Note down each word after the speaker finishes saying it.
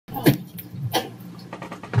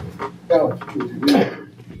Alex, would you read it?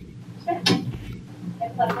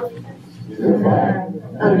 To the flag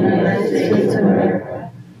of the United States of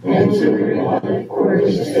America, and to the republic for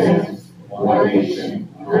which it stands, one nation,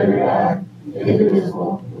 under God,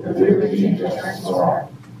 indivisible, with liberty and justice for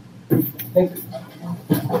all. Thank you.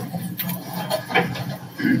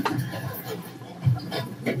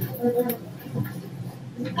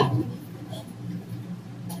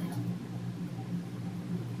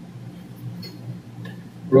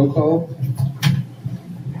 Roll call.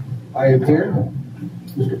 I am here.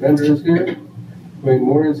 Mr. Bender is here. Wayne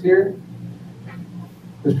Moore is here.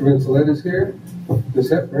 Mr. Vincelette is here. Ms.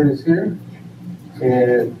 Hepburn is here.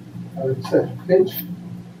 And Finch.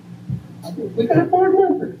 We got a board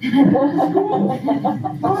member.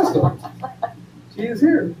 Awesome. She is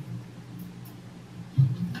here.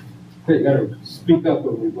 Hey, you gotta speak up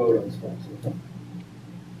when we vote on stuff. So.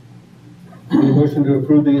 Any motion to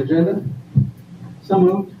approve the agenda? So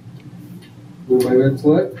moved. Moved by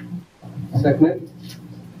Vincelette. Second it.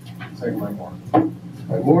 Second by Moore.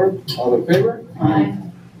 By Moore. All in favor? Aye.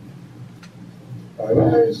 5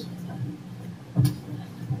 ayes.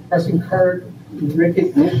 Crossing card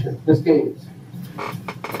recognition. Ms. Gaines.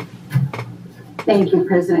 Thank you,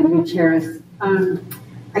 President Gutierrez.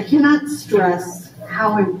 I cannot stress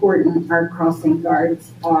how important our crossing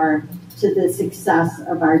guards are to the success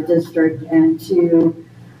of our district and to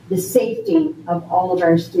the safety of all of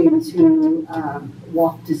our students who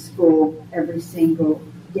walk to school every single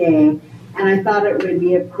day. And I thought it would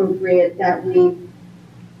be appropriate that we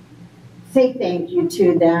say thank you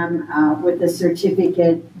to them with a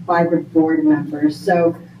certificate by the board members.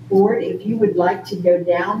 So board, if you would like to go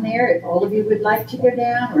down there, if all of you would like to go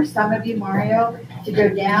down, or some of you, Mario, to go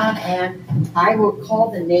down, and I will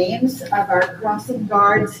call the names of our crossing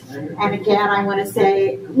guards. And again, I want to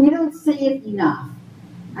say, we don't say it enough.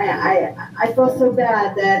 I feel so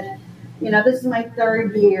bad that, you know, this is my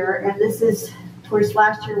 3rd year, and this is, of course,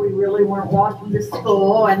 last year we really weren't walking to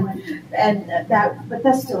school, but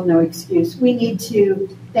that's still no excuse. We need to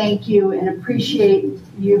thank you and appreciate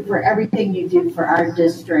you for everything you do for our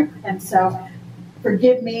district. And so,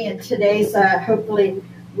 forgive me, and today's, hopefully,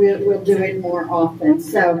 we'll do it more often.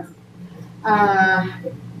 So,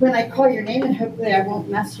 when I call your name, and hopefully I won't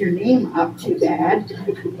mess your name up too bad,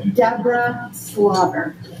 Deborah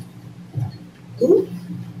Slaughter.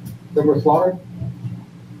 Deborah Slaughter.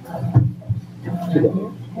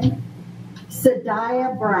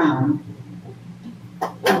 Sadiah Brown.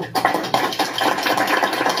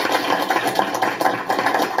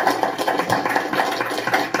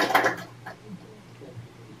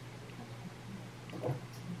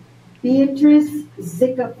 Beatrice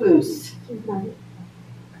Zickafoos.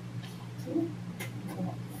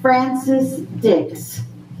 Francis Dix.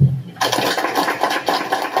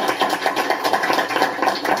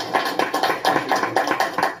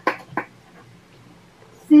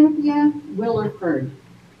 Cynthia Willerford.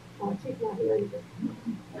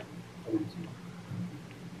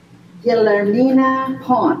 Guillermina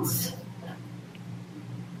Ponce.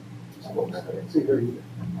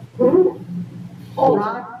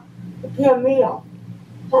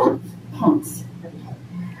 Ponce.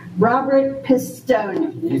 Robert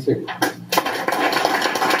Pistone.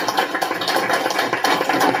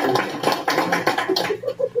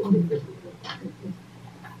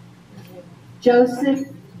 Joseph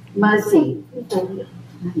Muzzy.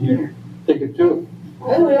 Here. Take it too.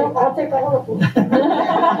 I will. I'll take all of them.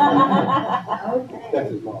 Okay. That's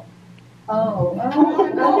his mom. Oh.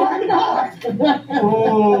 No, I'm not.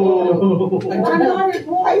 Oh. I'm not his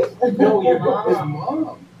wife. No, your mom. His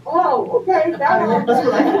mom. Oh, okay. That one.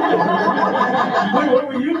 What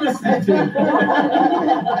were you listening to?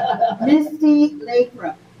 Misty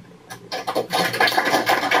Lathrop.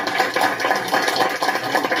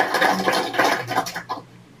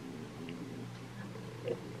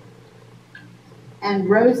 And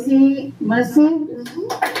Rosie Mussey.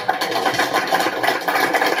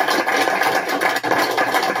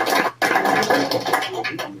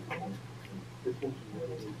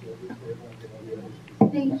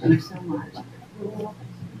 Thank you so much.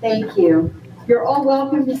 Thank you. You're all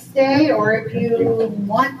welcome to stay, or if you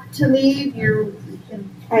want to leave, you can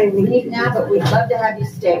leave now, but we'd love to have you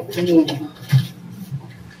stay for the meeting.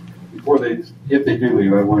 If they do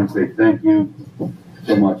leave, I want to say thank you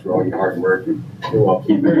so much for all your hard work and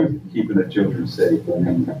keeping the children safe. I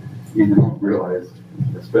mean, you don't realize,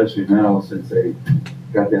 especially now since they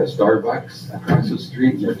got that Starbucks across the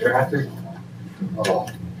street in the traffic. Oh,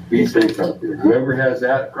 be safe out there. Whoever has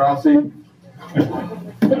that crossing,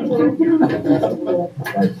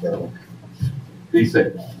 be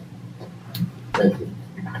safe. Thank you.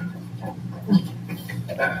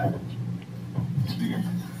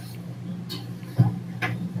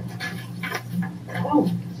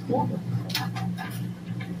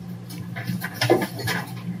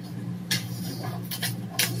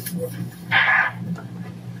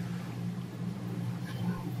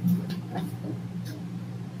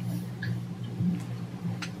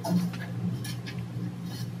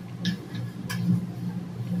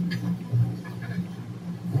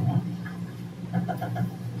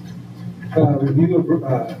 Review of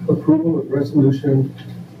approval of resolution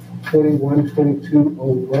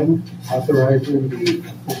 21-2201, authorizing the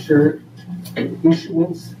assured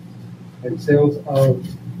issuance and sales of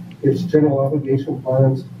its general obligation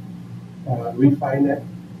bonds, refinancing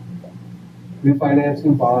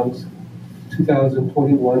bonds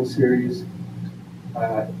 2021 series in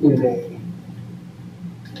a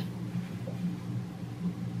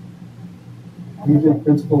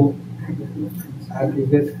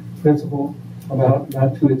aggregate principal amount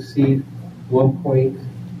not to exceed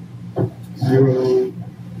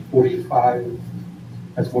 1.045,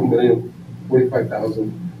 that's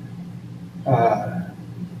 1,045,000.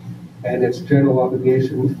 And its general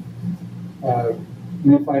obligation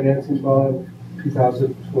refinancing bond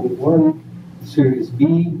 2021 Series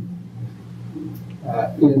B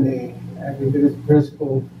in a aggregate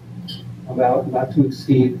principal amount not to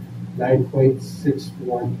exceed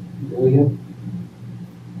 9.61 million,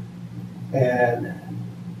 and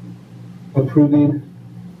approving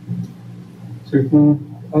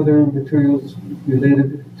certain other materials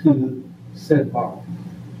related to said bond.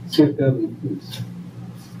 CFW, please.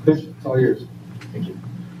 Kush, it's all yours. Thank you.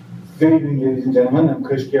 Good evening, ladies and gentlemen. I'm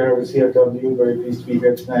Khushroo of CFW. Very pleased to be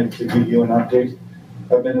here tonight to give you an update.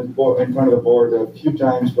 I've been in front of the board a few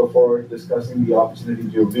times before discussing the opportunity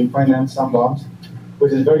to refinance some bonds,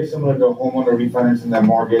 which is very similar to a homeowner refinancing their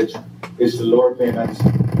mortgage, is to lower payments.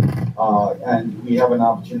 And we have an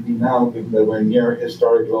opportunity now, given that we're near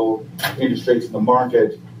historic low interest rates in the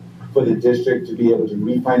market, for the district to be able to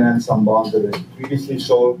refinance some bonds that are previously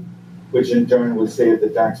sold, which in turn would save the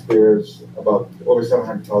taxpayers about over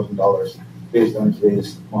 $700,000 based on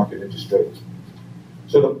today's market interest rates.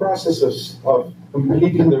 So the process of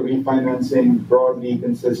completing the refinancing broadly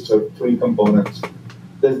consists of three components.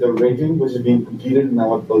 There's the rating, which is being completed, and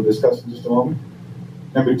now we'll discuss in just a moment.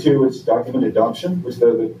 Number two is document adoption, which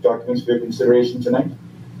are the documents for your consideration tonight.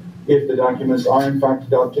 If the documents are in fact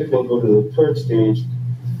adopted, we'll go to the third stage,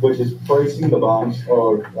 which is pricing the bonds,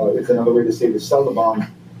 or it's another way to say to sell the bonds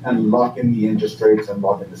and lock in the interest rates and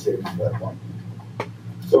lock in the savings at that point.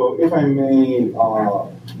 So if I may,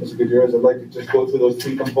 Mr. Gutierrez, I'd like to just go through those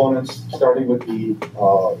three components, starting with the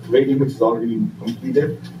rating, which has already been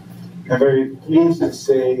completed. I'm very pleased to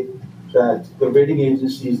say that the rating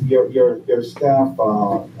agencies, your staff,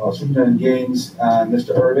 Superintendent Gaines and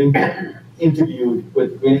Mr. Irving, interviewed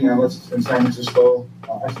with rating analysts in San Francisco.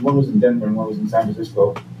 Actually, one was in Denver and one was in San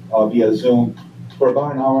Francisco via Zoom for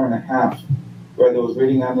about an hour and a half, where those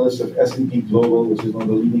rating analysts of S&P Global, which is one of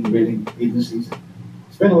the leading rating agencies,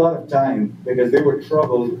 spent a lot of time because they were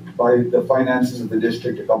troubled by the finances of the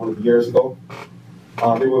district a couple of years ago.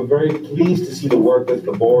 They were very pleased to see the work that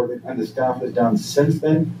the board and the staff has done since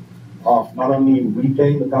then, of not only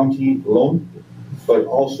repaying the county loan, but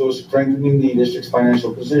also strengthening the district's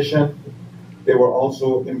financial position. They were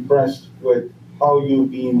also impressed with how you've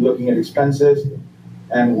been looking at expenses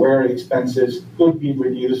and where expenses could be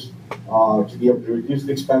reduced to be able to reduce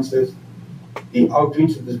the expenses. The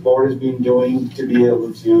outreach that this board has been doing to be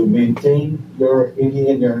able to maintain your ADA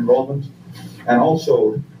and your enrollment, and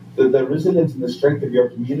also the resilience and the strength of your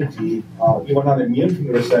community. You are not immune from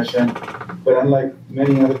the recession, but unlike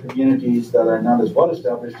many other communities that are not as well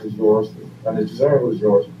established as yours and as desirable as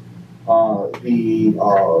yours,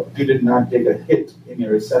 you did not take a hit in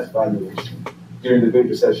your assessed valuation during the Great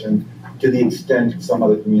Recession to the extent some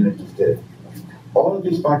other communities did. All of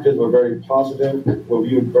these factors were very positive, were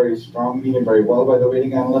viewed very strongly and very well by the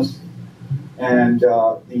rating analysts. And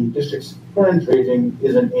the district's current rating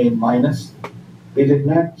is an A-. They did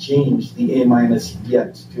not change the A-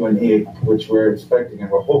 yet to an A, which we're expecting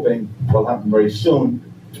and we're hoping will happen very soon.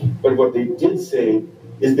 But what they did say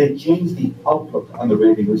is they changed the outlook on the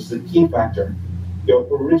rating, which is a key factor. Your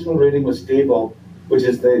original rating was stable, which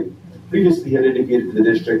is they previously had indicated to the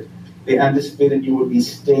district they anticipated you would be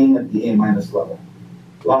staying at the A- level.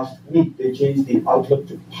 Last week, they changed the outlook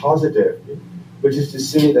to positive, which is to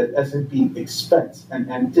say that S&P expects and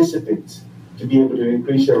anticipates to be able to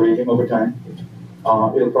increase your rating over time.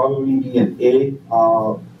 It'll probably be an A,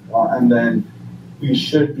 and then we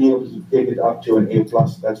should be able to take it up to an A+.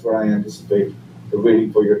 That's where I anticipate the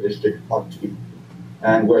rating for your district ought to be.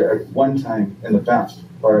 And where at one time in the past,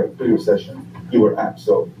 or pre-recession, you were at.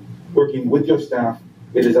 So working with your staff,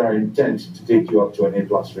 it is our intent to take you up to an A+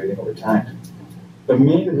 rating over time. The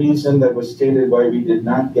main reason that was stated why we did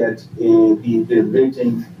not get the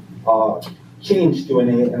rating change to an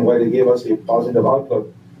A and why they gave us a positive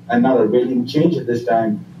outlook and not a rating change at this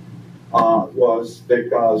time was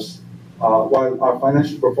because while our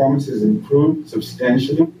financial performance has improved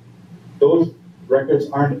substantially, those records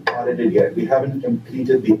aren't audited yet. We haven't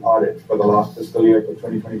completed the audit for the last fiscal year for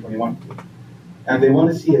 2020-21. And they want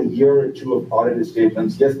to see a year or two of audited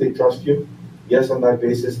statements. Yes, they trust you. Yes, on that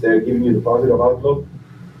basis, they're giving you the positive outlook.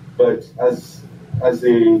 But as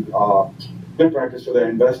a good practice for their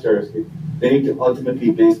investors, they need to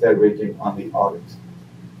ultimately base their rating on the audits.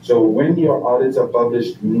 So when your audits are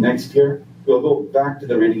published next year, we'll go back to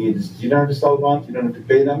the rating agencies. You don't have to sell bonds. You don't have to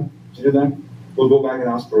pay them to do them. We'll go back and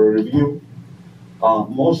ask for a review.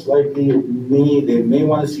 Most likely, they may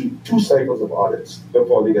want to see 2 cycles of audits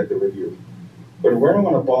before they get the review. But where I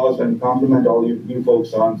want to pause and compliment all you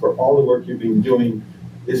folks on for all the work you've been doing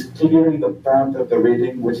is clearly the path of the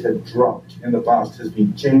rating, which had dropped in the past, has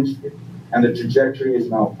been changed, and the trajectory is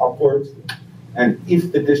now upwards. And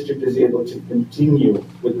if the district is able to continue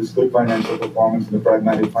with this good financial performance and the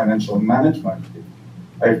pragmatic financial management,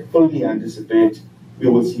 I fully anticipate we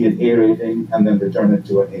will see an A rating and then return it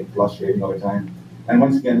to an A+ rating over time. And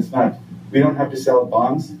once again, we don't have to sell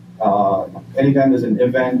bonds. Anytime there's an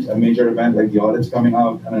event, a major event like the audit's coming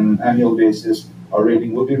out, and on an annual basis, our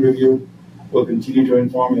rating will be reviewed. We'll continue to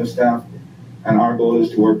inform your staff, and our goal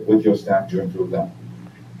is to work with your staff to improve that.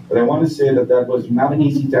 But I want to say that was not an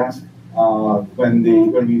easy task. When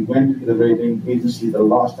we went to the rating agency the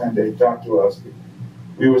last time they talked to us,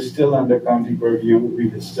 we were still under county purview. We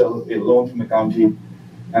were still a loan from the county.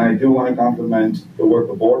 And I do want to compliment the work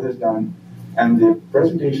the board has done and the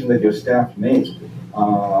presentation that your staff made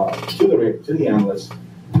to the analysts,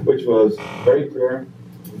 which was very clear,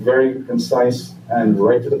 very concise, and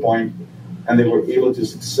right to the point, and they were able to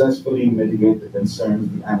successfully mitigate the concerns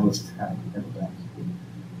the analysts had in the past.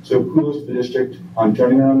 So kudos to the district on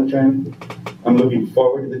turning around the trend. I'm looking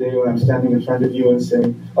forward to the day when I'm standing in front of you and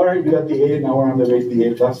saying, all right, we got the A, now we're on the way to the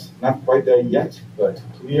A+. Not quite there yet, but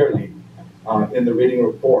clearly in the rating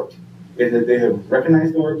report, they have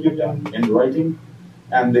recognized the work you've done in writing,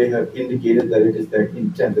 and they have indicated that it is their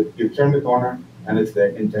intent, that you've turned the corner, and it's their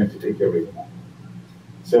intent to take your rating up.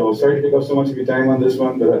 So sorry to take up so much of your time on this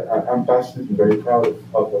one, but I'm passionate and very proud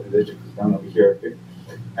of what the district has done over here.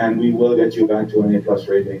 And we will get you back to an A+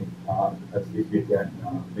 rating if you can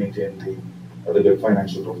maintain the good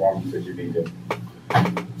financial performance that you've been doing.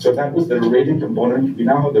 So that was the rating component. We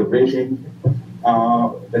now have the rating.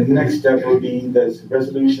 The next step will be there's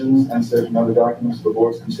resolutions and certain other documents for the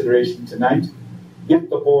board's consideration tonight. If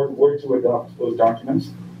the board were to adopt those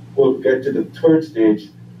documents, we'll get to the third stage,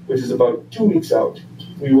 which is about 2 weeks out.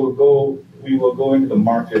 We will go into the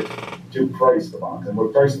market to price the bonds. And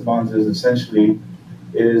what price the bonds is essentially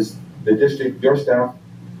is the district, your staff,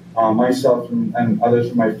 myself and others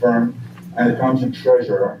from my firm, and the county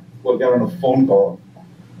treasurer will get on a phone call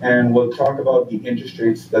and we'll talk about the interest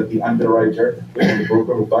rates that the underwriter, which is the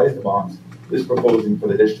broker who buys the bonds, is proposing for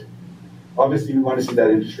the district. Obviously, we want to see that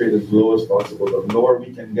interest rate as low as possible. The lower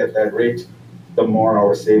we can get that rate, the more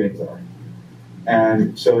our savings are.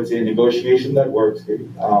 And so it's a negotiation that works.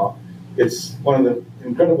 It's one of the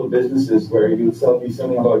incredible businesses where you will be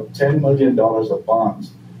selling about $10 million of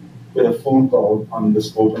bonds with a phone call on the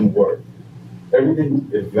spoken word. Everything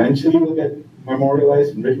eventually will get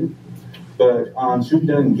memorialized and written, but on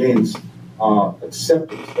superintendent gains,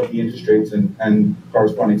 acceptance of the interest rates and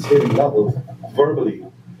corresponding saving levels, verbally,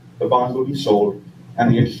 the bonds will be sold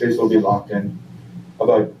and the interest rates will be locked in.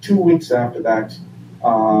 About 2 weeks after that,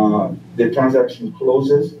 the transaction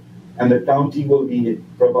closes and the county will be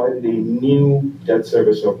provided a new debt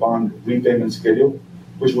service or bond repayment schedule,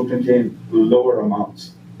 which will contain lower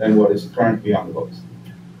amounts than what is currently on the books.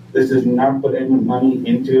 This does not put any money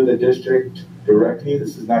into the district directly.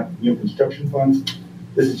 This is not new construction funds.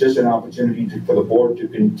 This is just an opportunity for the board to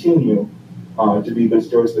continue to be good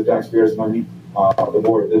stewards of the taxpayers' money. The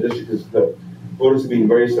voters have been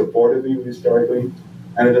very supportive of you historically,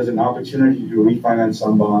 and it is an opportunity to refinance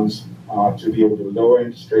some bonds to be able to lower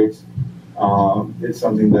interest rates. It's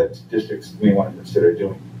something that districts may want to consider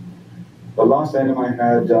doing. The last item I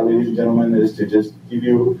had, ladies and gentlemen, is to just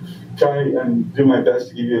try and do my best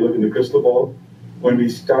to give you a look in the crystal ball. When we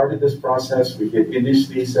started this process, we had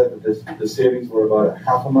initially said that the savings were about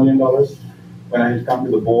 $500,000. When I had come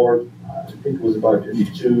to the board, I think it was about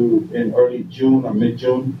in early June or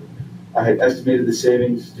mid-June, I had estimated the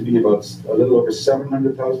savings to be about a little over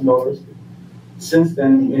 $700,000. Since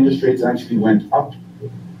then, the interest rates actually went up.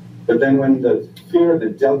 But then when the fear of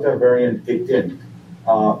the Delta variant kicked in,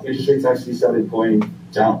 interest rates actually started going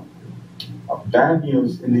down. Bad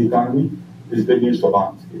news in the economy is good news for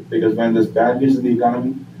bonds, because when there's bad news in the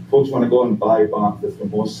economy, folks want to go and buy bonds. That's the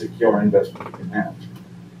most secure investment you can have.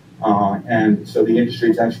 And so the interest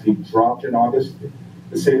rates actually dropped in August.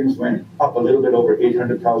 The savings went up a little bit over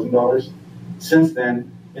 $800,000. Since then,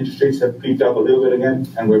 interest rates have creeped up a little bit again,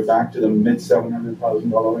 and we're back to the mid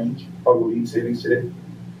 $700,000 range, probably in savings today.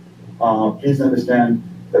 Please understand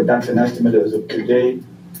that that's an estimate as of today.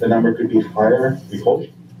 The number could be higher, we hope,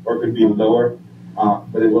 or it could be lower,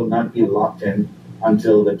 but it will not be locked in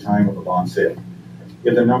until the time of the bond sale.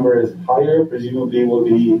 If the number is higher, presumably we'll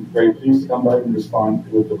be very pleased to come back and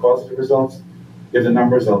respond with the positive results. If the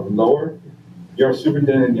numbers are lower, your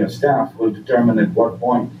superintendent and your staff will determine at what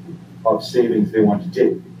point of savings they want to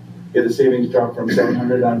take. If the savings drop from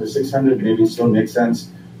 700 down to 600, maybe it still makes sense.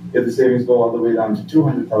 If the savings go all the way down to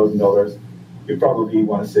 $200,000, you probably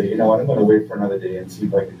want to say, you know what, I'm going to wait for another day and see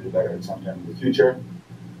if I can do better at some time in the future.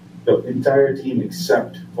 The entire team,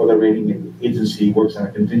 except for the rating agency, works on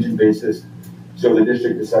a contingent basis. So if the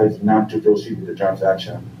district decides not to proceed with the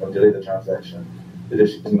transaction or delay the transaction, the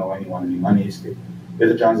district doesn't owe anyone any money. If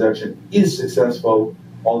the transaction is successful,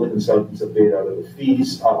 all the consultants are paid out of the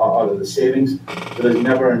fees, out of the savings, so there's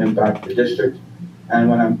never an impact to the district. And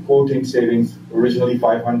when I'm quoting savings, originally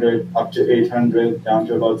 500, up to 800, down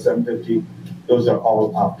to about 750, those are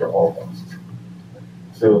all after all costs.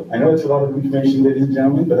 So I know it's a lot of information, ladies and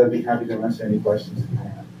gentlemen, but I'd be happy to answer any questions if you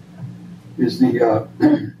have. Is the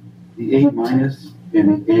A minus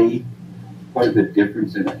and A, what is the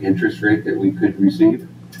difference in the interest rate that we could receive?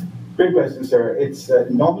 Great question, sir. It's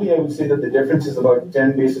normally I would say that the difference is about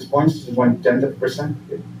 10 basis points to 1/10%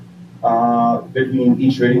 between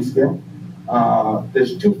each rating scale.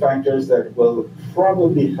 There's two factors that will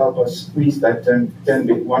probably help us squeeze that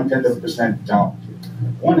 1/10% down.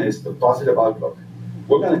 One is the positive outlook.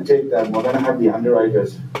 We're going to take that and we're going to have the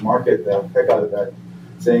underwriters market the heck out of that,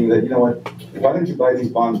 saying that, you know what, why don't you buy these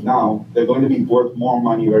bonds now? They're going to be worth more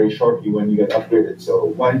money very shortly when you get upgraded.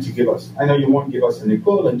 So why don't you give us, I know you won't give us an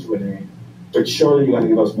equivalent to an A, but surely you're going to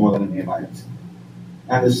give us more than an A minus.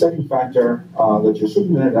 And the second factor that your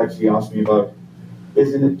superintendent actually asked me about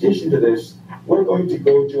is, in addition to this, we're going to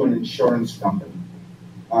go to an insurance company.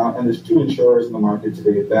 And there's two insurers in the market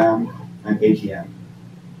today, BAM and ATM.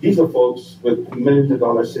 These are folks with millions of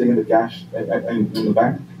dollars sitting in the cash in the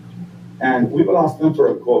bank. And we will ask them for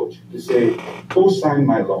a quote to say, go sign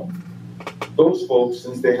my loan. Those folks,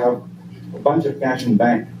 since they have a bunch of cash in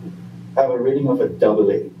bank, have a rating of a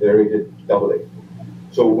AA. They're rated AA.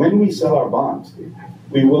 So when we sell our bonds,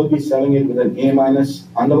 we will be selling it with an A minus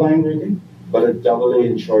underlying rating, but a AA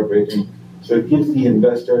insured rating. So it gives the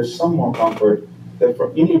investors some more comfort that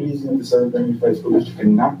for any reason if the Southern Unified School District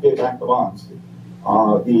cannot pay back the bonds,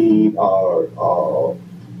 the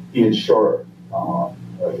insurer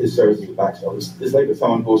serves as a backstop. It's like if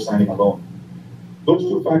someone goes signing a loan. Those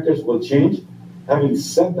two factors will change. Having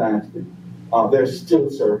said that, there still,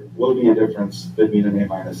 sir, will be a difference between an A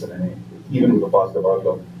minus and an A, even with a positive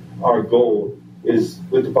outlook. Our goal is,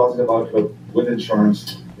 with the positive outlook, with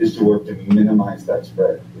insurance, is to work to minimize that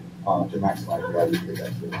spread to maximize the value for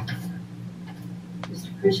that. Mr.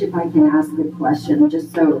 Khushroo, if I can ask a question,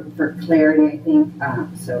 just so for clarity, I think,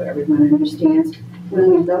 so everyone understands.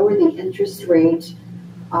 When we lower the interest rate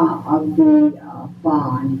of the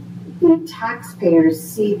bond, the taxpayers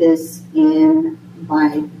see this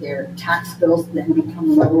by their tax bills then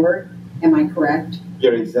become lower. Am I correct?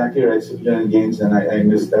 You're exactly right, Superintendent Gaines, and I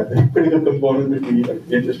missed that critical component between the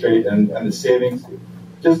interest rate and the savings.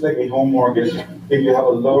 Just like a home mortgage, if you have a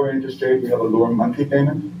lower interest rate, you have a lower monthly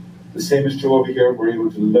payment. The same is true over here. We're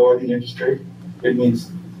able to lower the interest rate. It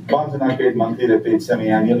means bonds are not paid monthly, they're paid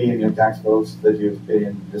semi-annually in your tax bills that you pay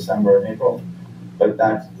in December and April. But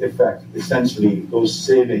that effect, essentially, those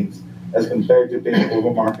savings as compared to paying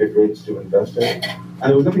over market rates to investors. And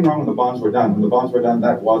there was nothing wrong when the bonds were done. When the bonds were done,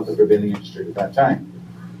 that was the prevailing interest rate at that time.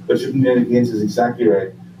 But Superintendent Gaines is exactly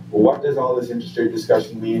right. What does all this interest rate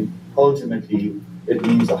discussion mean? Ultimately, it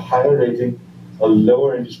means a higher rating, a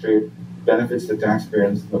lower interest rate, benefits the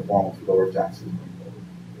taxpayers in the form of lower taxes.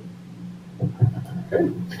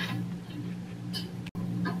 Okay.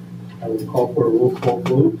 I will call for a roll call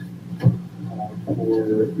vote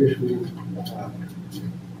for issuing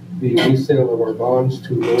the resale of our bonds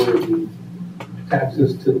to lower the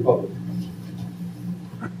taxes to the public.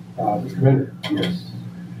 Mr. Bender? Yes.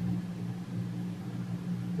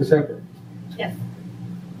 Ms. Hepburn? Yes.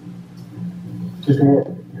 Mr.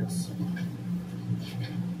 Moore? Yes.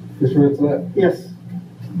 Mr. Vincelette? Yes.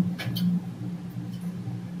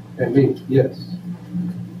 And me, yes.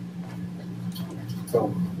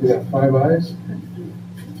 So we got 5 ayes.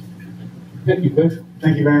 Thank you, Cliff.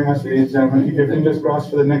 Thank you very much, ladies and gentlemen. Keep your fingers crossed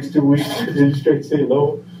for the next 2 weeks. The interest rates stay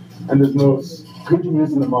low, and there's no good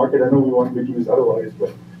news in the market. I know we want good news otherwise,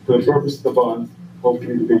 but for the purpose of the bonds,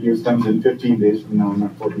 hopefully the good news comes in 15 days from now,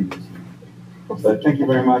 not 14 days. But thank you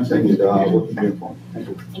very much, and we'll keep you informed. Thank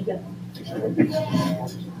you.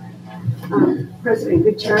 President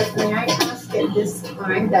Gutierrez, may I ask at this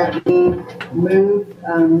time that we move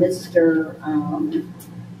Mr.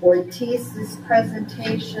 Ortiz's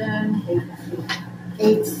presentation,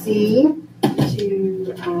 8C,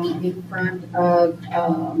 to in front of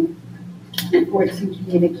reports and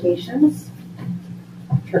communications?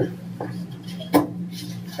 Sure.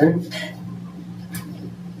 Okay.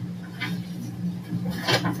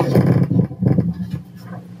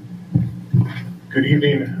 Good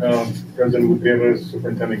evening, President Gutierrez,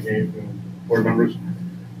 Superintendent Gaines, and board members.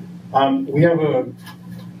 We have a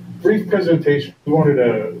brief presentation. We wanted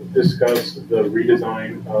to discuss the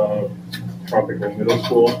redesign of Tropico Middle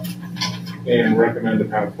School and recommend a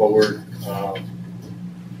path forward.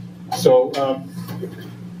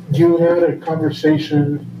 You had a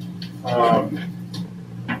conversation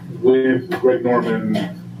with Greg Norman,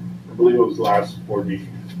 I believe it was last board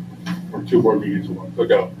meeting, or 2 board meetings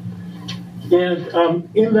ago. And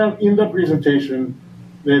in the presentation,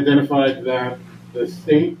 they identified that the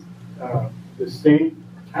state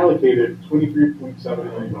allocated $23.7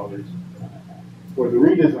 million for the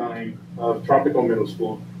redesign of Tropico Middle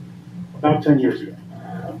School about 10 years ago.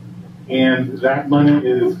 And that money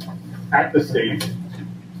is at the state,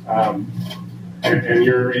 and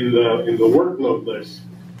you're in the workload list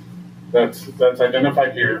that's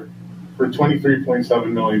identified here for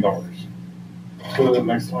 $23.7 million. Go to the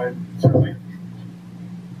next slide, certainly.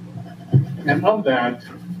 And of that,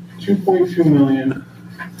 $2.2 million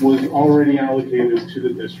was already allocated to the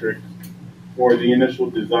district for the initial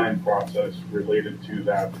design process related to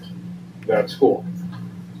that school.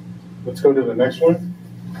 Let's go to the next one.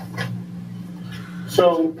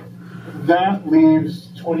 So that leaves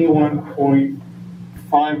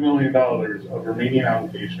 $21.5 million of remaining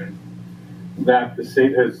allocation that the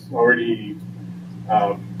state has already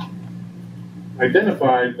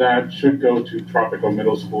identified that should go to Tropico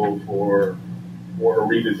Middle School for a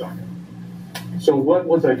redesign. So what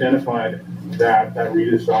was identified that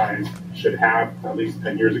redesign should have at least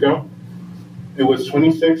 10 years ago? It was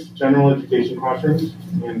 26 general education classrooms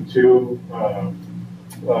and 2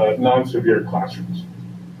 non-severe classrooms.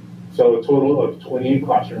 So a total of 28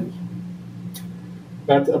 classrooms.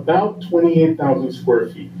 That's about 28,000 square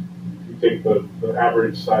feet. You take the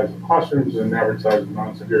average size of classrooms and average size of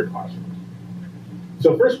non-severe classrooms.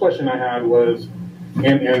 So first question I had was,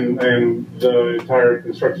 and the entire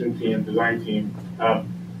construction team, design team,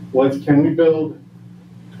 was can we build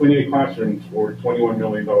 28 classrooms for $21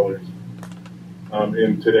 million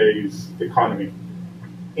in today's economy?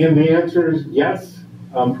 And the answer is yes.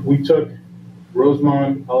 We took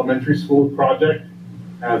Rosamond Elementary School project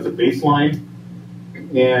as a baseline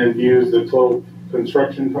and used the total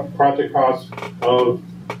construction project costs of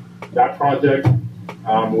that project,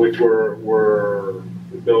 which were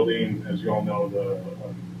building, as you all know, the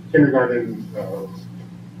kindergarten,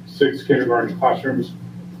 6 kindergarten classrooms.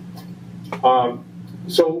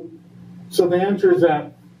 So the answer is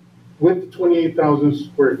that with 28,000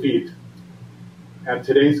 square feet at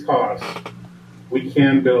today's cost, we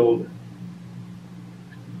can build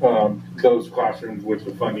those classrooms with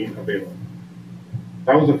the funding available.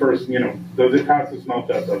 That was the first, does it pass the smell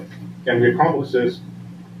test of can we accomplish this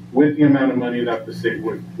with the amount of money that the state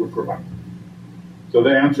would provide? So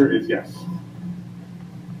the answer is yes.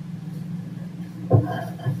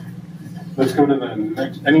 Let's go to the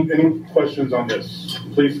next. Any questions on this?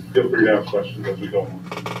 Please feel free to ask questions as we go on.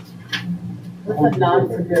 What's a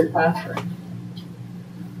non-severe classroom?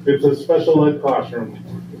 It's a special ed classroom.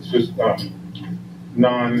 It's just that's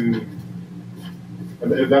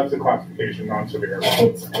the classification, non-severe.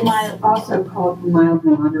 It's also called mild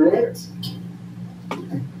moderate.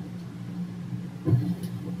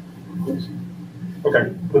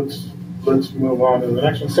 Okay, let's move on to the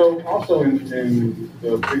next one. So also in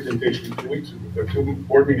the presentation 2 weeks ago, 2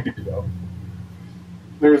 board meetings ago,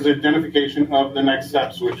 there was identification of the next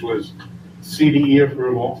steps, which was CDE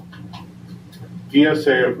approval,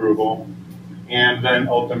 DSA approval, and then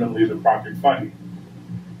ultimately the project funding.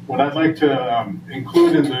 What I'd like to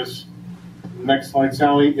include in this, next slide,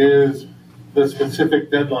 Sally, is the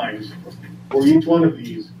specific deadlines for each one of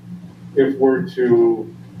these if we're to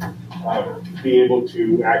be able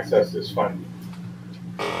to access this funding.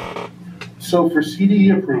 So for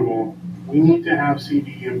CDE approval, we need to have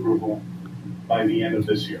CDE approval by the end of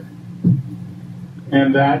this year.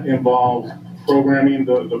 And that involves programming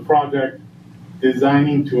the project,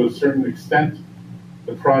 designing to a certain extent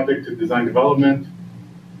the project to design development,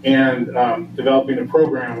 and developing a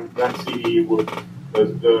program that CDE would,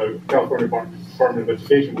 the California Department of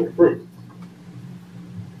Education would approve.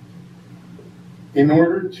 In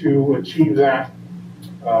order to achieve that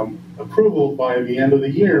approval by the end of the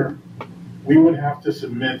year, we would have to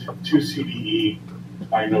submit to CDE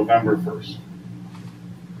by November 1st.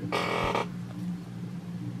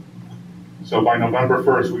 So by November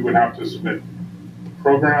 1st, we would have to submit the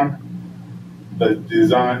program, the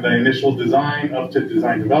design, the initial design up to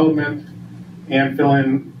design development, and fill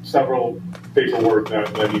in several paperwork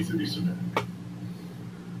that needs to be submitted.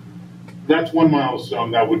 That's one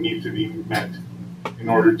milestone that would need to be met in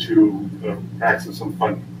order to access some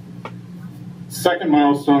funding. Second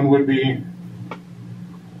milestone would be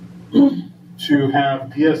to have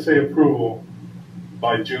DSA approval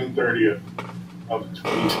by June 30th of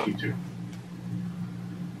 2022.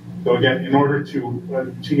 So again, in order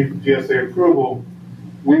to achieve DSA approval,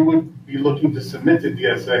 we would be looking to submit to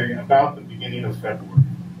DSA about the beginning of February.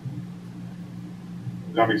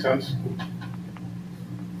 Does that make sense?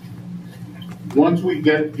 Once we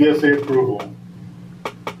get DSA approval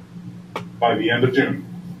by the end of June,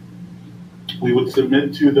 we would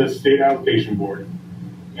submit to the state allocation board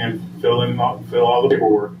and fill all the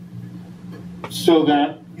paperwork, so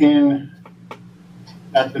that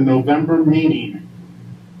at the November meeting,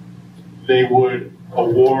 they would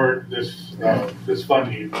award this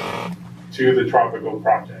funding to the Tropico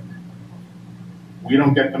project. We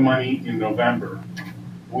don't get the money in November.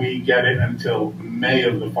 We get it until May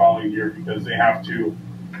of the following year, because they have to,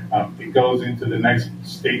 it goes into the next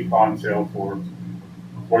state bond sale for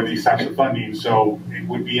these types of funding. So it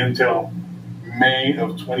would be until May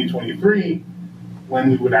of 2023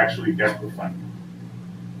 when we would actually get the funding.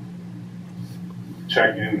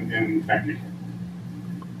 Check in bank account,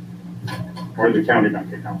 or the county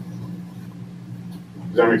bank account.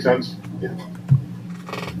 Does that make sense? Yeah.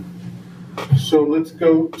 So let's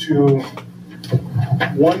go to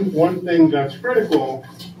one thing that's critical.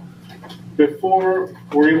 Before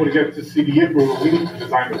we're able to get to CDE approval, we need to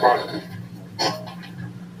design the project.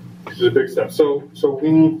 This is a big step. So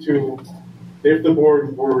we need to, if the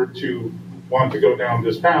board were to want to go down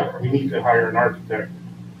this path, we need to hire an architect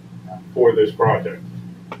for this project.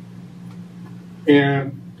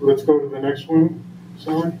 And let's go to the next one,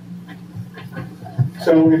 Sally.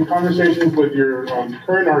 So in conversations with your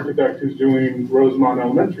current architect who's doing Rosamond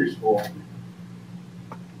Elementary School,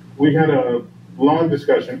 we had a long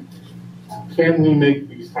discussion. Can we make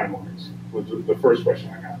these timelines? Was the first question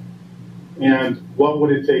I had. And what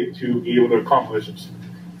would it take to be able to accomplish this?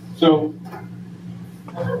 So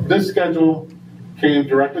this schedule came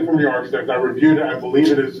directly from the architect. I reviewed it. I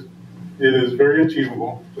believe it is very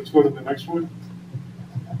achievable. Let's go to the next one.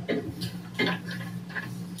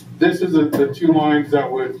 This is the two lines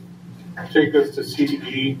that would take us to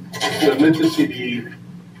CDE, submit to CDE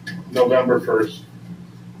November 1st,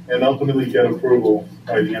 and ultimately get approval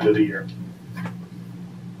by the end of the year.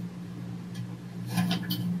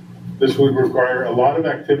 This would require a lot of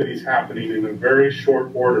activities happening in a very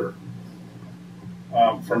short order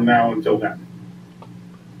from now until then.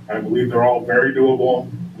 I believe they're all very doable.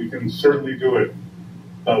 We can certainly do it,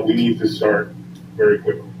 but we need to start very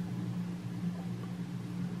quickly.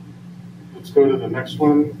 Let's go to the next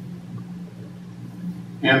one.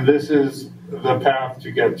 And this is the path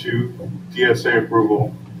to get to DSA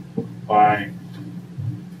approval by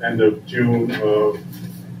end of June of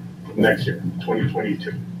next year,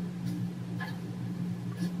 2022.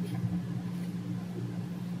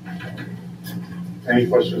 Any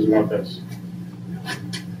questions about this?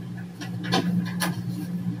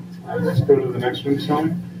 Let's go to the next one,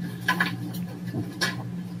 Sally.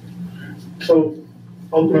 So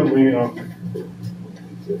ultimately,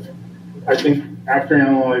 I think after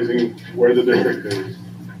analyzing where the district is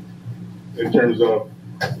in terms of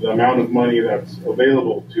the amount of money that's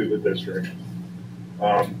available to the district,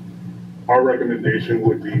 our recommendation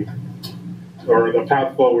would be, or the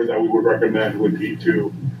path forward that we would recommend would be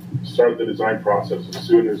to start the design process as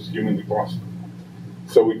soon as humanly possible,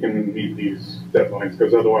 so we can meet these deadlines,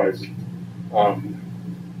 because otherwise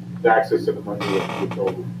the access to the money would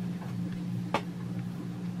go.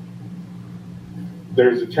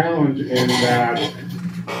 There's a challenge in that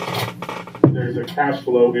there's a cash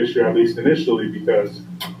flow issue, at least initially, because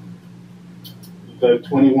the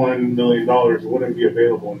 $21 million wouldn't be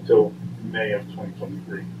available until May of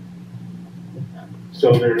 2023.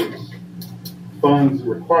 So there's funds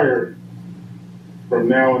required from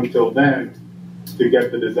now until then to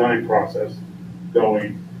get the design process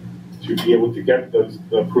going to be able to get the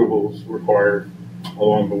approvals required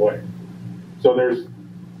along the way. So there's,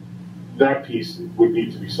 that piece would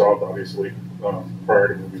need to be solved, obviously, prior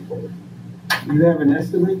to moving forward. Do you have an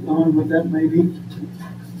estimate on what that may be?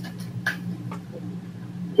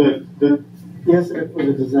 Yes, for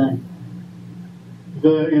the design.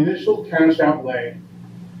 The initial cash outlay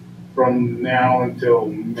from now until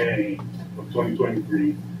May of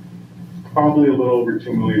 2023, probably a little over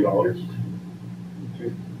 $2 million.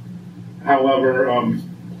 Okay. However,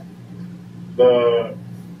 the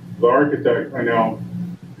architect I know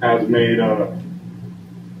has made a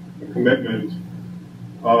commitment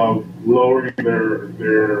of lowering their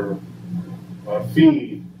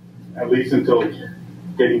fee at least until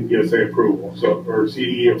getting PSA approval, so, or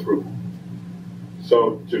CE approval.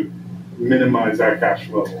 So to minimize that cash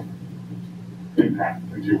flow impact,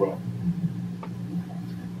 as you will.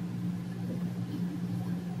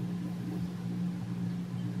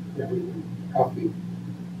 Yeah, we can copy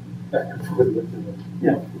back and forth with the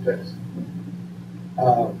text.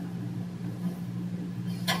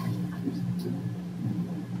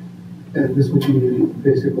 And this would be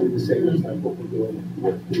basically the same as like what we're doing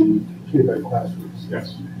with the kindergarten classrooms.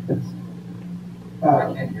 Yes.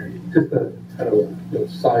 Just a kind of a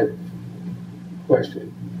side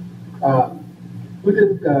question. Who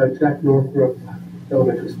did Jack Northrup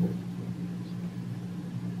Elementary School?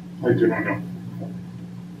 I do not know.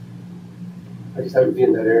 I just happened to be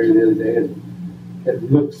in that area the other day, and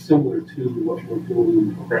it looks similar to what we're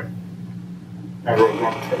doing. Okay. At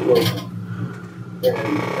Rosamond. And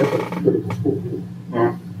that's a pretty cool school too.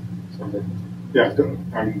 So, Yeah,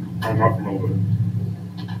 I'm not familiar with it.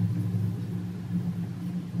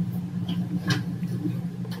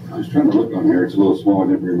 I was trying to look on here, it's a little small, I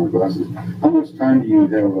didn't bring my glasses. How much time do you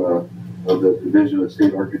have of the division of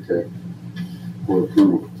state architect for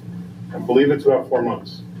approval? I believe it's about 4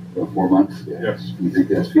 months. About 4 months? Yes. Do you think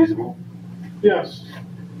that's feasible? Yes.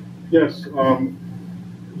 Yes.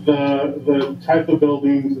 The type of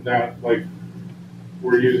buildings that like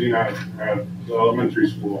we're using at the elementary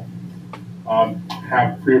school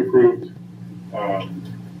have pre-approved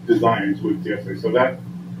designs with DSA, so that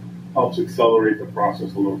helps accelerate the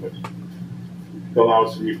process a little bit. It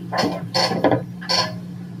allows us to meet the timeline.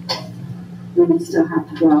 We would still have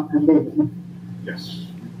to go out for bidding. Yes.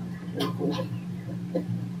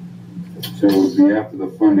 So it would be after the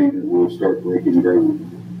funding that we'll start breaking ground.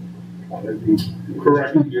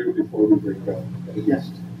 Correct. 2 years before we break ground. Yes.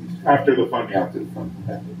 After the funding. After the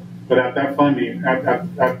funding. But at that funding, at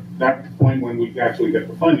that point when we actually get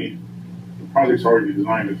the funding, the project's already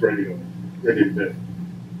designed, it's ready to bid.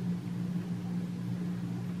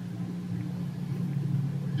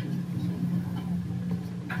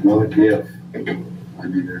 Another gift. I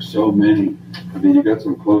mean, there's so many. I mean, you got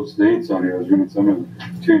some close dates on here. I was reading some of them.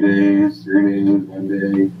 2 days, 3 days, 1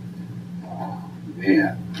 day.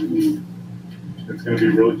 Man, I mean, It's going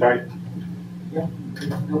to be really tight. Yeah,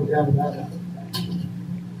 no doubt about that.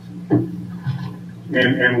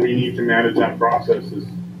 And we need to manage that process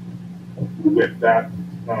with that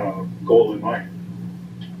goal in mind.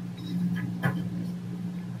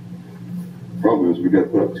 problem is we got to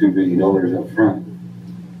put up $2 billion up front.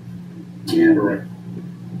 And Correct.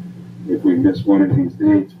 if we miss one of these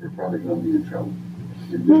dates, we're probably going to be in trouble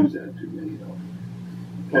and lose that $2 million.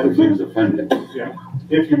 Or lose the funding. Yeah.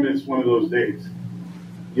 If you miss one of those dates,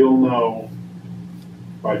 you'll know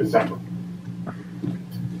by December.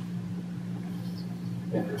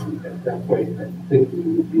 And at that point, I think we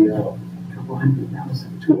would be out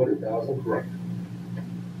 $200,000. 200,000. Correct.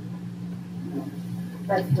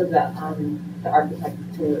 That's for the architect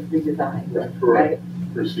to redesign. Right. Correct.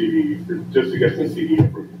 For CD, just to get the CD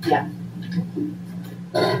approved. Yeah.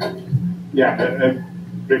 Yeah, and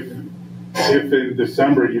if in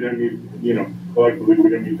December you didn't meet, collectively we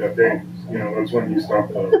didn't meet that date, that's when you stop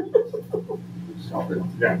it.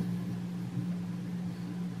 Yeah.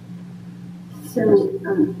 So,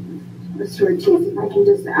 Mr. Ortiz, if I can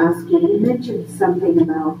just ask you mentioned something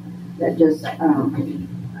about that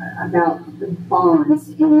about the bonds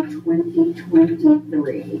in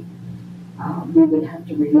 2023. We would have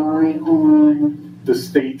to rely on The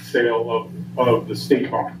state sale of the state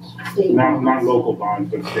bonds. state Not bonds. local bonds,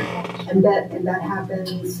 but state bonds. And that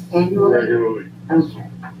happens annually? Regularly. Okay,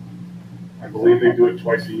 I believe they do it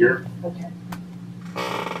twice a year. okay.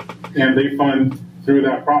 And they fund, through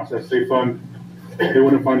that process, they want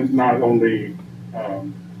to fund not only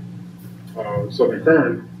Southern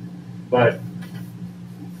Kern, but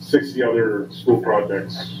 60 other school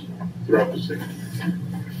projects throughout the state.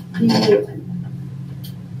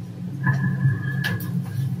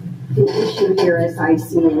 the issue here, as I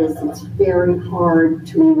see it, is it's very hard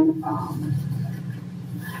to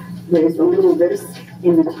there's a little risk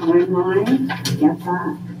in the timeline, I get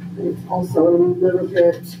that, but it's also a little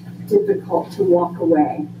bit difficult to walk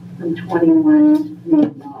away from $21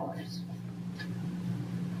 million.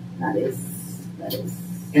 That is.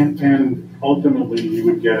 And ultimately, you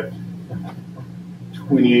would get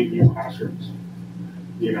 28 new classrooms,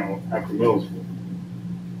 at the middle school.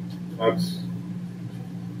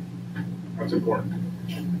 That's important.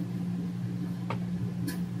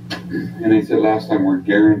 And they said last time we're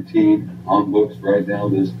guaranteed on books right now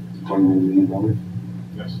this $21 million.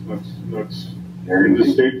 Yes, that's in Guaranteed.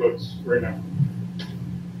 the state books right now.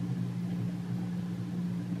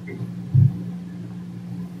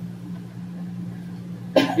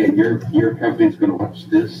 And your company's gonna watch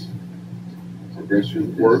this?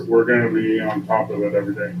 We're going to be on top of it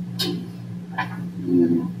every day.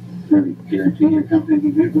 And can we guarantee your company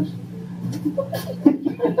can do this?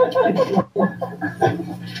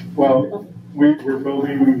 Well, we're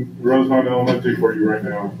building Rosamond Elementary for you right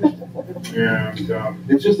now. And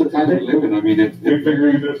It's just the time we live in. I mean, we're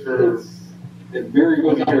figuring this for, if Mary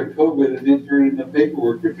goes out of COVID and didn't turn in the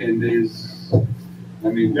paperwork for 10 days, I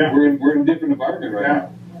mean, Yeah. we're in a different environment right now.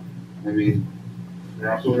 I mean, you're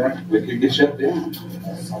absolutely right. we could get shut down.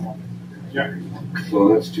 Yeah. So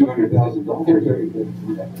that's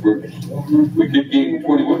 $200,000. We could gain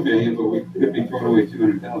 21 million, but we could be throwing away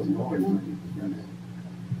 $200,000.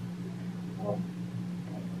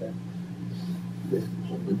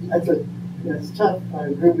 That's tough, I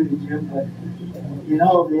agree with you, Jim, but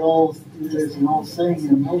there's an old saying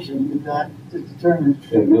in motion, you've got to determine,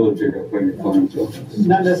 The military got plenty of funds. So.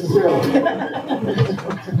 not necessarily.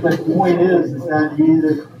 But the point is that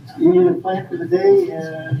you either plan for the day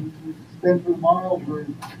and spend for tomorrow, or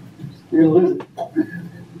you're gonna lose it.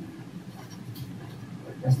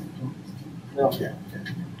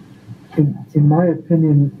 In my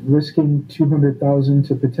opinion, risking 200,000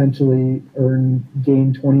 to potentially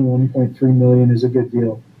gain 21.3 million is a good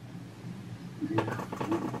deal.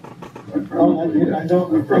 I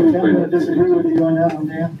don't think I'm gonna disagree with you on that one,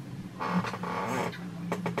 Dan.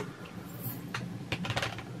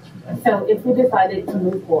 So if we decided to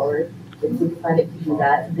move forward, if we decided to do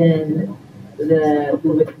that, then we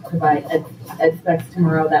would provide ed specs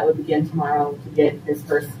tomorrow, that would begin tomorrow to get this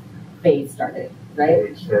first phase started, right?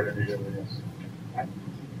 We start immediately, yes.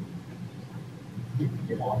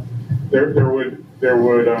 There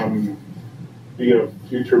would be a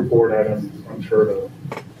future board item, I'm sure, to,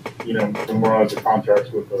 memorialize the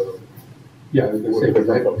contracts with the. Yeah, I was gonna say, because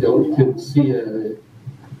I didn't see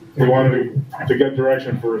We wanted to get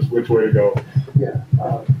direction first, which way to go. yeah.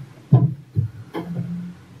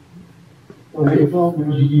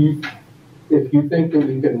 If you think that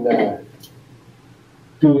we can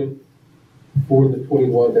do it for the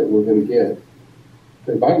 21 that we're gonna get,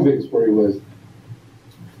 then my biggest worry was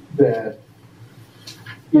that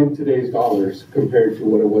in today's dollars compared to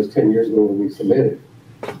what it was 10 years ago when we submitted,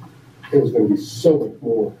 it was gonna be so much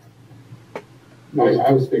more.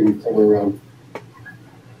 I was thinking somewhere around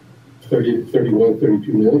 30, 31,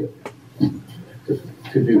 32 million to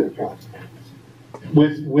do that project.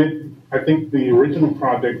 With, I think the original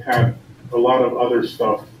project had a lot of other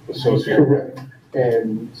stuff associated. Correct.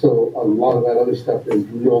 And so a lot of that other stuff is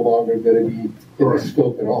no longer going to be in the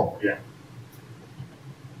scope at all. Yeah.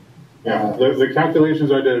 Yeah, the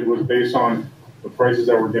calculations I did was based on the prices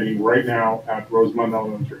that we're getting right now at Rosamond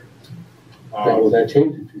Elementary. Now, will that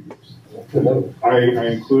change in 2 years? That's another one. I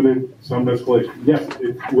included some escalation. Yes,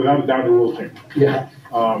 without a doubt it will change. Yeah.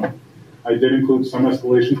 I did include some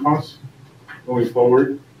escalation costs going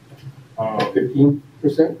forward. 15%?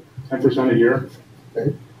 10% a year.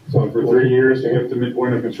 Okay. So for 3 years to get to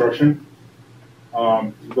midpoint of construction.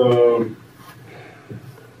 I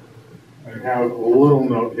have a little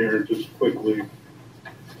note here, just quickly.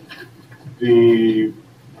 The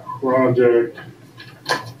project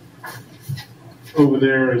over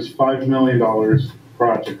there is $5 million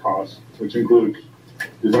project cost, which includes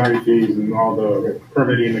design fees and all the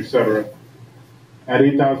permitting, etc. At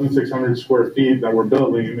 8,600 square feet that we're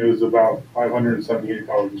building, it is about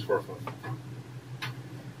 $578 a square foot.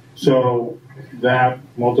 So that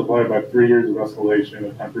multiplied by 3 years of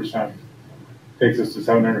escalation at 10% takes us to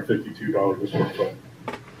 $752 a square foot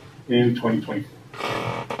in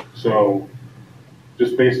 2024. So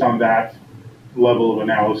just based on that level of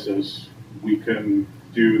analysis, we can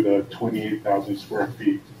do the 28,000 square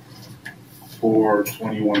feet for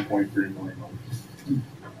 $21.3 million.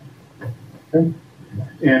 Okay.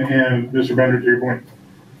 And Mr. Bender, to your point,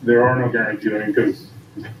 there are no guarantees, because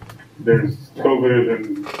there's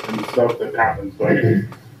COVID and stuff that happens. Like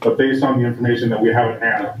But based on the information that we have at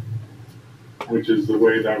hand, which is the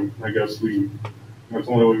way that I guess that's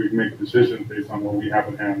the only way we can make a decision based on what we have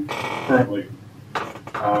at hand currently.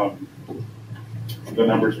 The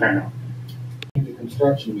numbers pan out. The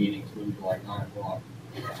construction meetings move to like 9 o'clock,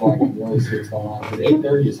 so I can really see what's going on. Because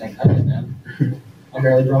 8:30 is St. Cutting, man. I'm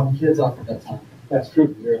barely dropping kids off at that time. That's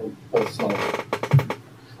true. So,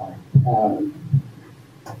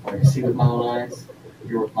 I can see with my own eyes,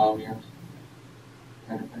 hear with my own ears,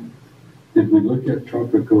 kind of thing. Did we look at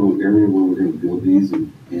Tropico area where we're going to build these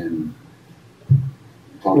and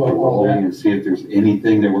talk to Wally and see if there's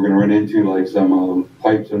anything that we're going to run into, like some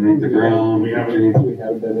pipes underneath the ground? We haven't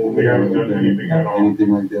done anything at all. Anything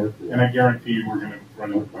like that? And I guarantee you we're going to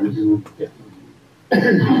run into pipes.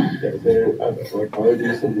 There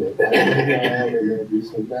already some, and there'll be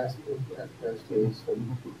some basketball teams.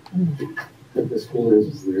 But the school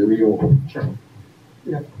is very old. Sure.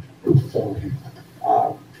 Yeah. So,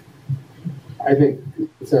 I think it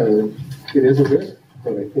is a risk,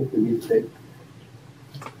 but I think we need to take.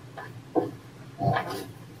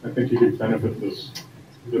 I think you could benefit the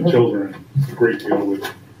children a great deal with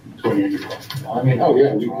 28. I mean, Oh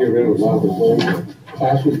yeah, we can get rid of a lot of the old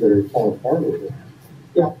classes that are falling apart over there.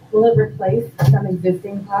 Yeah. Will it replace some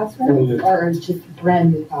existing classrooms or just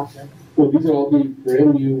brand new classrooms? Well, these will all be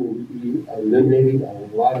brand new. We'll be eliminating a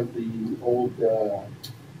lot of the old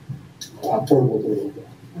portables over there.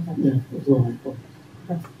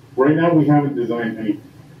 Yeah. Right now, we haven't designed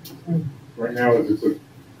anything. Right now, it's a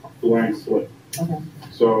blank slate. Okay.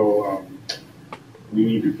 So we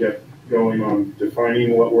need to get going on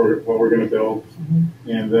defining what we're going to build,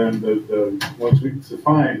 and then the once we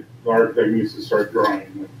define, the architect needs to start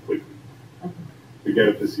drawing quickly to get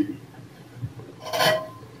it to CD.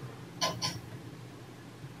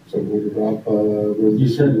 So we drop you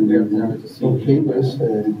said okay list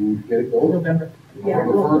and get it going. November. Yeah,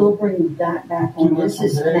 we'll bring that back on. This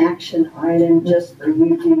is an action item just for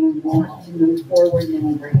you. Do you want to move forward and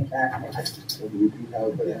then bring it back next? So we do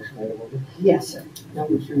have an action item on it? Yes, sir. The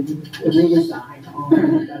redesign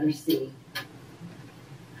on letter C.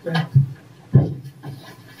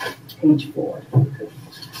 Page 4. Okay.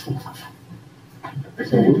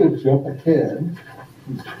 So we're going to jump ahead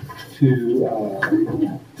to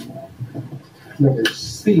number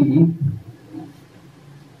C,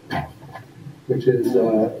 which is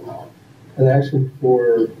an action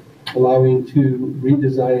for allowing to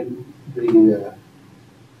redesign the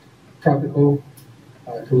Tropico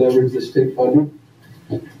to leverage the state funding.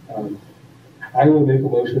 I will make a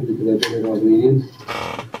motion because I've been in all the meetings.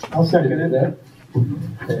 I'll second it. That.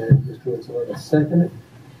 And Mr. Vincelette will second it.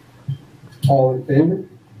 All in favor?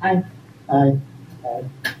 Aye. Aye. Aye.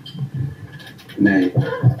 Nay.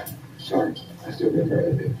 Sorry, I still got the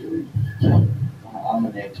idea. I'm a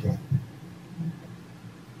nay too.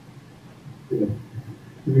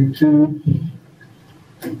 You two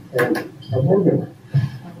and our board member.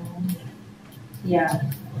 Yeah.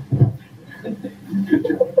 Good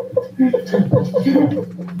job.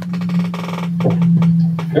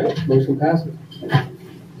 Okay, motion passes.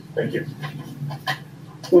 Thank you.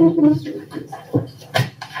 Thank you, Mr.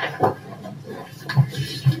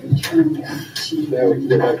 Now we can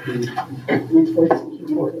go back to Reports and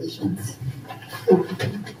communications.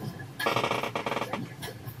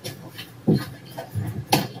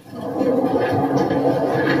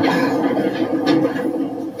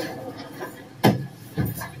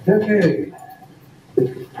 okay.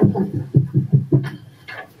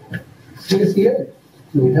 CSEA,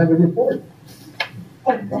 do we have a report?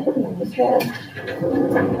 Good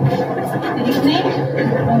evening,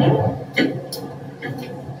 everybody.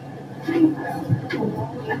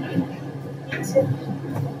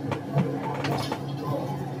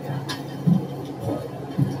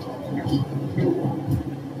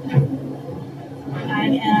 I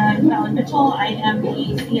am Helen Mitchell. I am the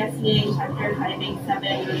CSEA Chapter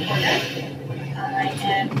 587 reporter. I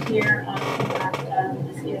am here on behalf of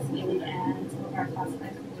the CSEA and some of our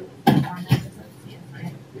classified members of the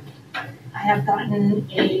CSEA. I have gotten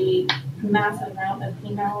a massive amount of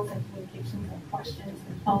emails and communications and questions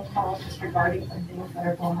and phone calls just regarding some things that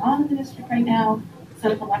are going on in the district right now.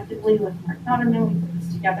 So collectively with Mark Notterman, we put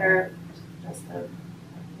this together, just a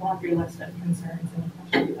laundry list of concerns and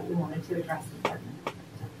questions that we wanted to address this morning.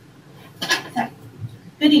 So,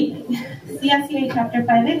 good evening. CSEA Chapter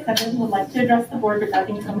 587 would like to address the board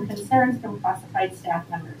regarding some concerns from classified staff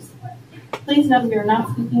members. Please note we are not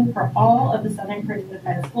speaking for all of the Southern Kern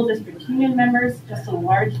Unified School District Union members, just a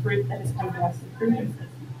large group that has come to us with grievances.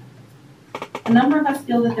 A number of us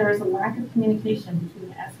feel that there is a lack of communication between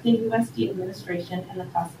the SKUSD administration and the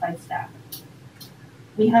classified staff.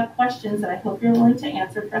 We have questions that I hope you're willing to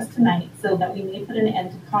answer for us tonight so that we may put an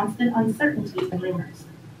end to constant uncertainty and rumors.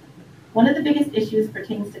 One of the biggest issues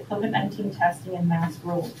pertains to COVID-19 testing and mask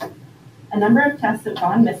rules. A number of tests have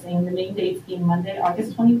gone missing, the main dates being Monday,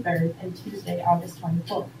 August 23rd and Tuesday, August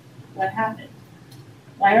 24th. What happened?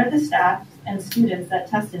 Why are the staff and students that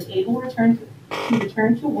tested able to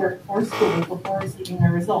return to work or school before receiving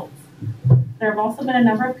their results? There have also been a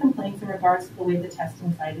number of complaints in regards to the way the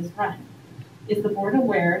testing site is run. Is the board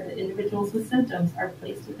aware that individuals with symptoms are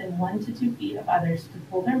placed within 1 to 2 feet of others to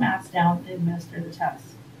pull their masks down and administer the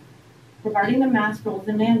test? Regarding the mask rules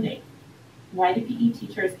and mandate, why do PE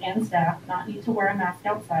teachers and staff not need to wear a mask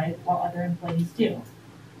outside while other employees do?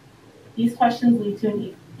 These questions lead to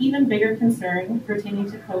an even bigger concern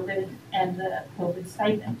pertaining to COVID and the COVID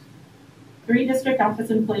stipend. 3 district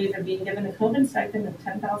office employees are being given a COVID stipend of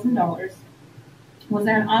 $10,000. Was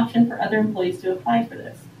there an option for other employees to apply for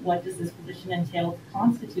this? What does this position entail to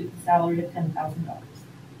constitute the salary of $10,000?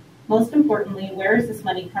 Most importantly, where is this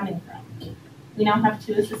money coming from? We now have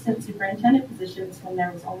 2 assistant superintendent positions when there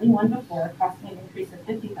was only 1 before, costing an increase of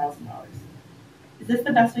 $50,000. Is this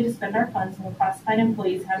the best way to spend our funds when classified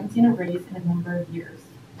employees haven't seen a raise in a number of years?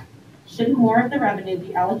 Shouldn't more of the revenue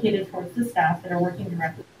be allocated towards the staff that are working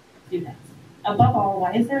directly with students? Above all,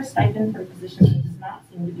 why is there a stipend for a position that does not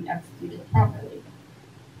seem to be executed properly?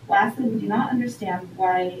 Lastly, we do not understand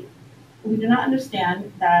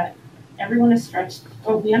that everyone is stretched,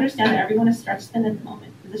 or we understand that everyone is stretched thin at the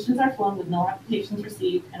moment. Positions are full with no applications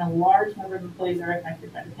received, and a large number of employees are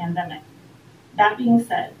affected by the pandemic. That being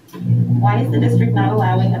said, why is the district not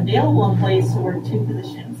allowing available employees to work 2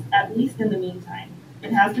 positions, at least in the meantime?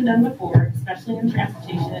 It has been done before, especially in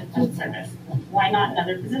transportation and food service. Why not in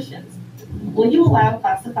other positions? Will you allow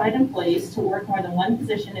classified employees to work more than 1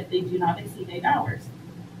 position if they do not exceed 8 hours?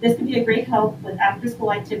 This could be a great help with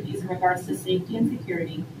after-school activities in regards to safety and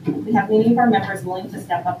security. We have many of our members willing to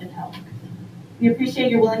step up and help. We appreciate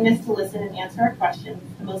your willingness to listen and answer our questions.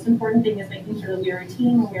 The most important thing is making sure that we are a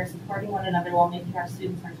team and we are supporting one another while making our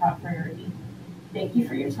students our top priority. Thank you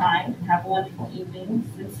for your time and have a wonderful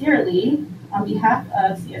evening. Sincerely, on behalf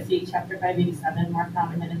of CSEA Chapter 587, Mark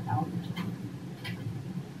Noderman and Helen.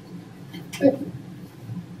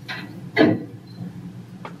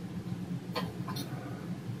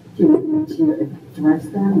 Do you want me to address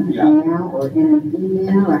them now or in an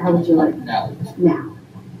email, or how would you like? Now. Now.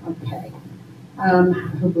 Okay.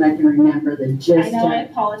 Hopefully I can remember the gist. I know, I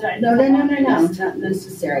apologize. No, not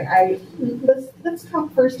necessary. Let's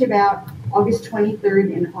talk first about August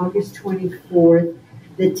 23rd and August 24th,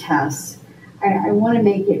 the tests. I want to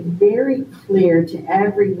make it very clear to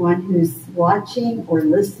everyone who's watching or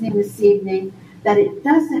listening this evening that it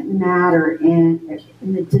doesn't matter in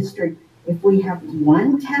the district if we have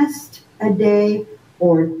 1 test a day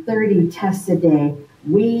or 30 tests a day.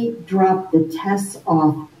 We drop the tests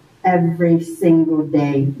off every single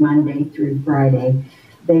day, Monday through Friday.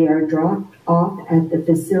 They are dropped off at the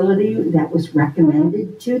facility that was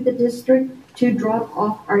recommended to the district to drop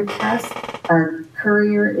off our tests. Our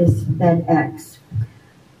courier is FedEx.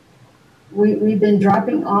 We've been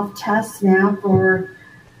dropping off tests now for,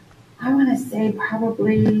 I want to say,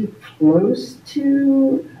 probably close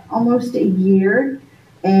to almost a year.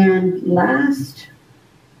 And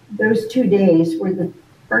those 2 days were the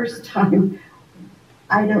first time,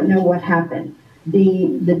 I don't know what happened.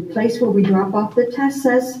 The place where we drop off the test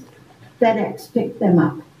says FedEx picked them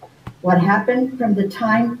up. What happened from the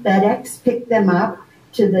time FedEx picked them up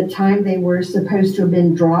to the time they were supposed to have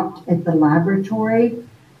been dropped at the laboratory,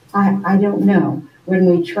 I don't know. When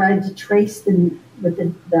we tried to trace them with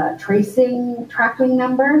the tracking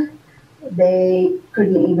number, they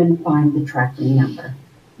couldn't even find the tracking number.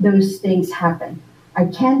 Those things happen. I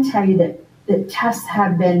can tell you that the tests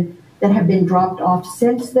that have been dropped off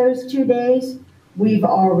since those 2 days, we've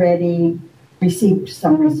already received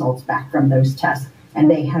some results back from those tests, and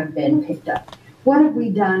they have been picked up. What have we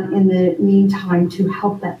done in the meantime to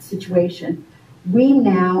help that situation? We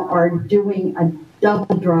now are doing a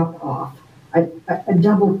double drop-off, a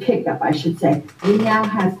double pickup, I should say. We now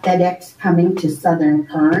have FedEx coming to Southern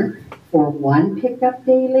Kern for 1 pickup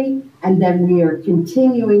daily, and then we are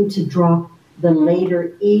continuing to drop the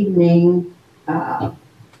later evening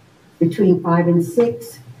between 5 and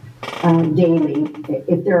 6 daily.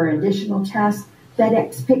 If there are additional tests,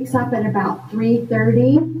 FedEx picks up at about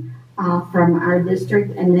 3:30 from our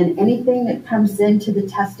district, and then anything that comes into the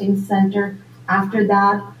testing center after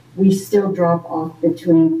that, we still drop off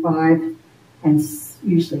between 5 and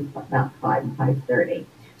usually about 5 and 5:30.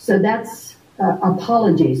 So that's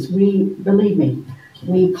apologies. Believe me,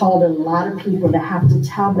 we called a lot of people to have to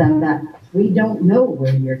tell them that we don't know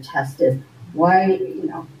where your test is. why, you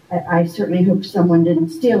know, I certainly hope someone didn't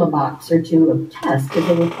steal a box or two of tests, because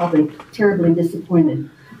they were probably terribly disappointed.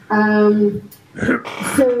 With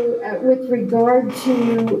regard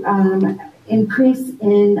to increase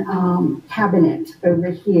in cabinet over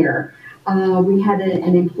here, we had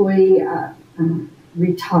an employee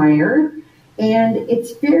retire, and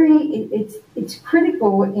it's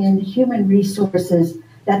critical in human resources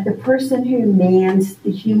that the person who mans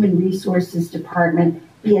the human resources department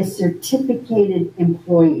be a certificated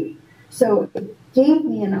employee. So it gave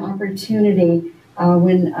me an opportunity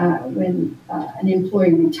when an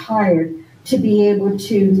employee retired to be able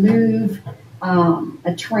to move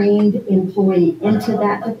a trained employee into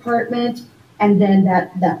that department, and then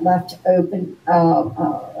that left open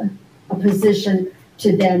a position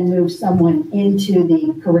to then move someone into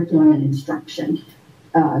the curriculum and instruction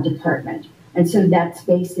department. And so that's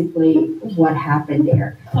basically what happened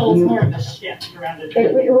there. So it's more of a shift rather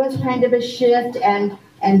than... It was kind of a shift, and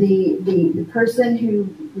the person who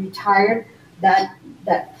retired, that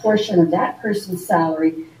portion of that person's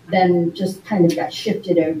salary then just kind of got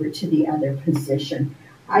shifted over to the other position.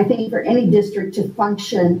 I think for any district to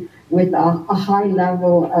function with a high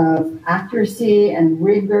level of accuracy and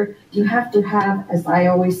rigor, you have to have, as I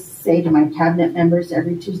always say to my cabinet members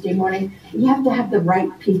every Tuesday morning, you have to have the right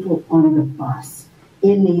people on the bus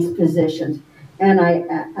in these positions. And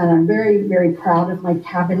I'm very, very proud of my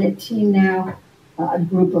cabinet team now, a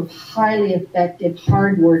group of highly effective,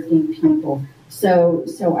 hardworking people. So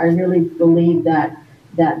I really believe that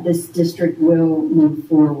this district will move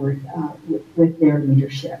forward with their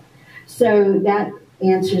leadership. So that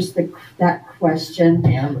answers that question.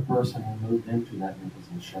 And the person who moved into that new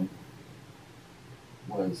position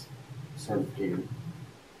was certificated.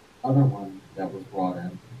 Other one that was brought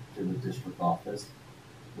in to the district office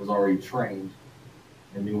was already trained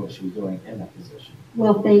and knew what she was doing in that position.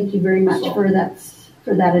 Well, thank you very much for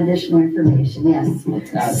that additional information. Yes.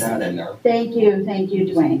 Add that in there. Thank you,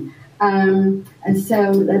 Dwayne. And so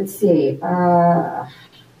let's see.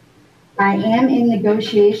 I am in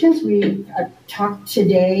negotiations. We talked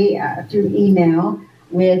today through email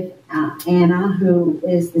with Anna, who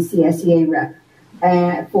is the CSEA rep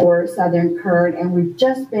for Southern Kern, and we've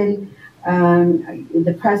just been,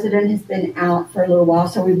 the president has been out for a little while,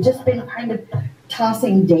 so we've just been kind of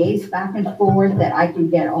tossing days back and forth that I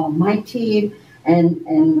could get all my team and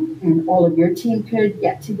all of your team could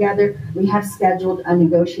get together. We have scheduled a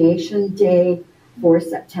negotiation day for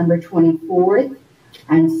September 24th.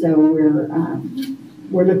 And so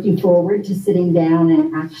we're looking forward to sitting down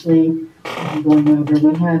and actually going over.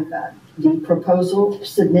 We have the proposal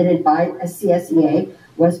submitted by a CSEA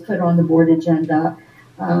was put on the board agenda.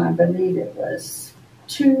 I believe it was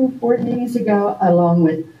 2 board meetings ago, along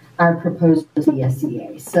with our proposal to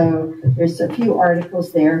CSEA. So there's a few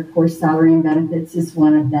articles there. Of course, salary and benefits is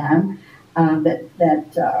one of them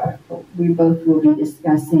that we both will be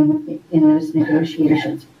discussing in those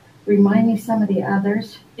negotiations. Remind me some of the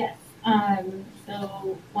others. Yes.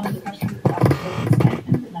 So one of the questions about COVID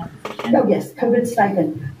stipend in that position. Oh yes, COVID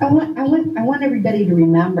stipend. I want everybody to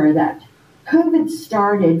remember that COVID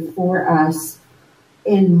started for us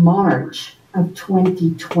in March of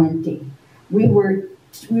 2020. We were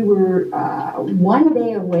 1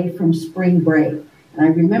 day away from spring break, and I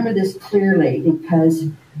remember this clearly because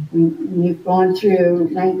we've gone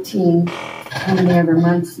through 19 how many ever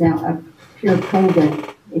months now of pure COVID.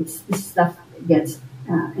 This stuff gets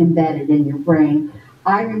embedded in your brain.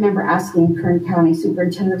 I remember asking Kern County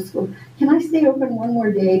Superintendent of Schools, can I stay open 1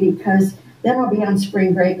 more day because then I'll be on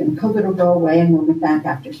spring break and COVID will go away and we'll be back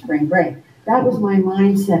after spring break. That was my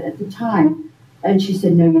mindset at the time. And she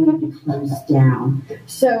said, no, you need to close down.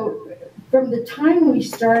 So from the time we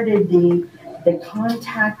started the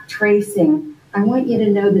contact tracing, I want you to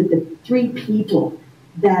know that the 3 people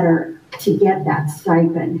that are to get that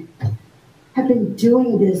stipend have been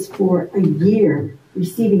doing this for a year,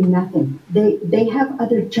 receiving nothing. They have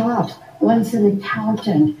other jobs. One's an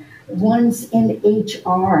accountant, one's in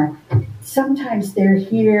HR. Sometimes they're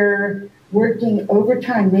here working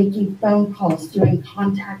overtime, making phone calls, doing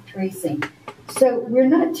contact tracing. So we're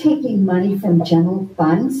not taking money from general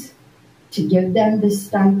funds to give them this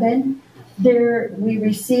stipend. We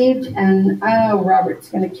received, and Robert's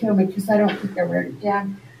going to kill me because I don't think I wrote it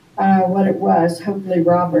down. What it was, hopefully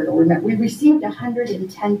Robert will remember. We received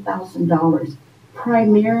 $110,000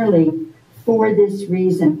 primarily for this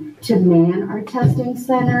reason, to man our testing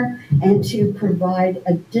center and to provide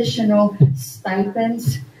additional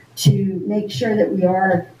stipends to make sure that we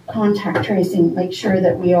are contact tracing, make sure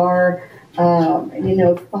that we are,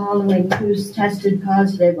 following who's tested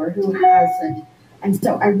positive or who hasn't. And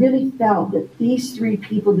so I really felt that these three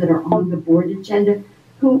people that are on the board agenda,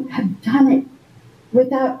 who have done it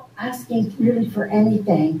without asking really for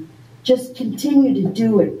anything, just continue to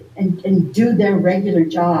do it and do their regular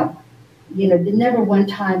job. You know, never one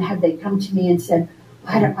time have they come to me and said,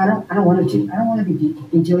 I don't want to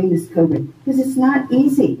be doing this COVID, because it's not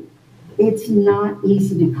easy. It's not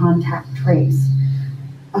easy to contact trace.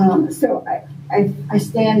 So I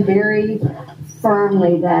stand very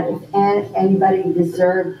firmly that if anybody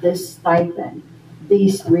deserved this stipend,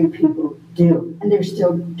 these three people do, and they're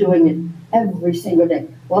still doing it every single day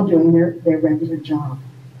while doing their regular job.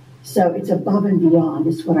 So it's above and beyond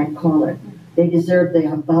is what I call it. They deserve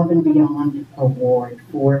the above and beyond award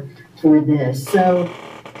for this. So,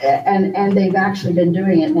 and they've actually been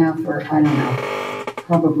doing it now for, I don't know,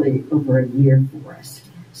 probably over a year for us.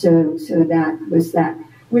 So that was that.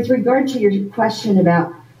 With regard to your question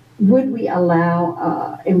about would we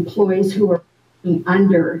allow employees who are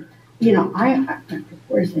under, you know,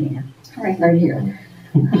 where's Leanne? Right here.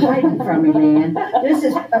 Hiding from me, man. This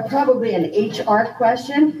is probably an HR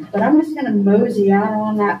question, but I'm just going to mosey out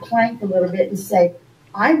on that plank a little bit and say,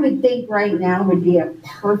 I would think right now would be a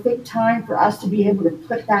perfect time for us to be able to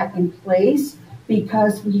put that in place,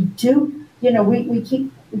 because we do, you know, we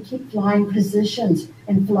keep flying positions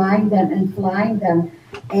and flying them,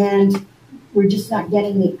 and we're just not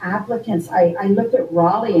getting the applicants. I look at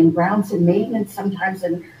Raleigh and grounds and maintenance sometimes,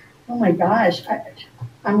 and oh my gosh,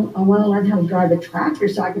 I want to learn how to drive a tractor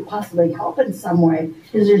so I could possibly help in some way,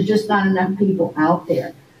 because there's just not enough people out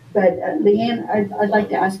there. But Leanne, I'd like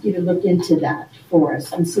to ask you to look into that for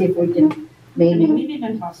us and see if we can maybe. I mean, we've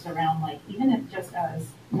even tossed around, like, even if just as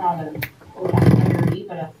not a full-time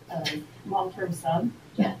but a long-term sub.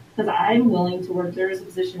 Yeah. Because I'm willing to work. There is a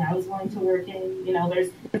position I was willing to work in. You know, there's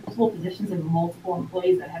multiple positions and multiple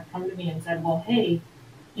employees that have come to me and said, well, hey,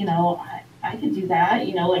 you know, I could do that.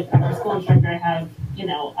 You know, like I'm a school instructor, I have, you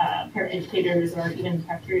know, paraeducators or even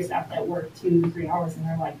cafeteria staff that work 2-3 hours, and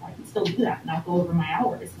they're like, well, I can still do that, not go over my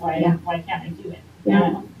hours. Why can't I do it?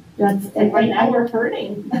 Yeah. And right now we're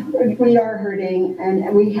hurting. We are hurting,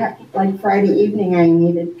 and we have, like Friday evening, I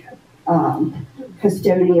needed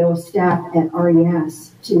custodial staff at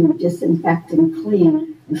RES to disinfect and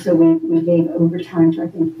clean. And so we gave overtime to, I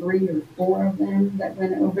think, 3 or 4 of them that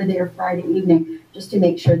went over there Friday evening, just to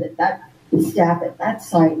make sure that staff at that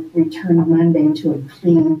site returned Monday to a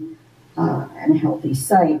clean and healthy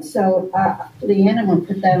site. So, Leanne, I'm going to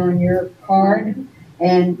put that on your card,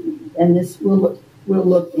 and this we'll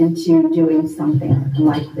look into doing something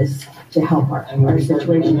like this to help our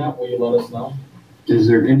situation. Will you let us know? Is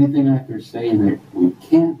there anything out there saying that we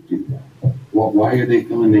can't do that? Why are they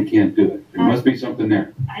feeling they can't do it? There must be something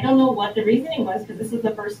there. I don't know what the reasoning was, because this is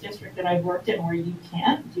the first district that I've worked in where you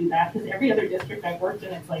can't do that, because every other district I've worked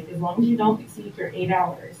in, it's like, as long as you don't exceed your 8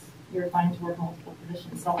 hours, you're fine to work multiple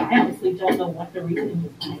positions. So I honestly don't know what the reasoning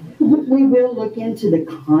is behind it. We will look into the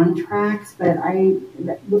contracts, but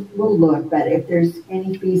we'll look. But if there's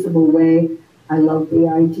any feasible way, I love the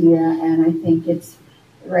idea, and I think it's,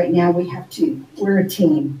 right now we're a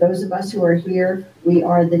team. Those of us who are here, we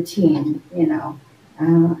are the team, you know.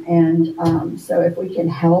 So if we can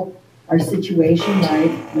help our situation by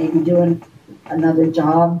maybe doing another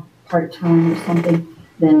job part-time or something,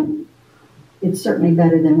 then it's certainly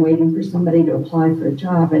better than waiting for somebody to apply for a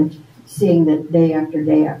job and seeing that day after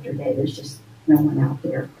day after day, there's just no one out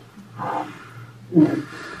there. You know,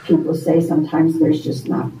 people say sometimes there's just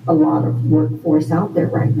not a lot of workforce out there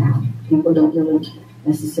right now. People don't really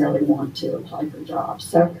necessarily want to apply for jobs.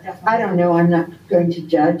 So I don't know, I'm not going to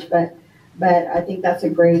judge, but I think that's a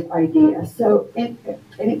great idea. So,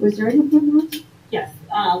 was there anything else? Yes,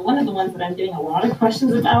 one of the ones that I'm getting a lot of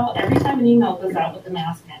questions about, every time an email goes out with the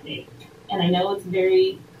mask mandate, and I know it's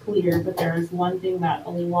very clear, but there is one thing that a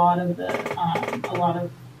lot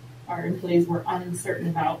of our employees were uncertain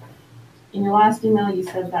about. In your last email, you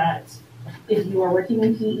said that if you are working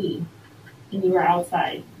in PE and you are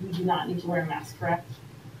outside, you do not need to wear a mask, correct?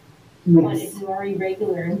 Yes. But if you are a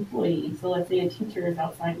regular employee, so let's say a teacher is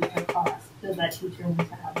outside with her class, does that teacher need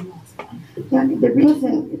to have a mask on? Yeah, the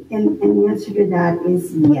reason and the answer to that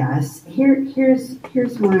is yes. Here's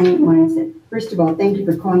my mindset. First of all, thank you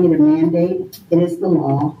for calling it a mandate. It is the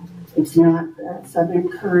law. It's not Southern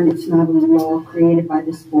Kern. It's not a law created by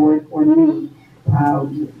this board or me.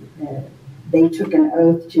 They took an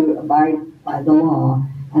oath to abide by the law,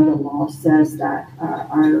 and the law says that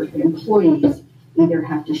our employees either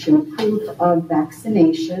have to show proof of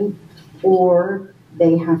vaccination or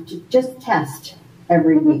they have to just test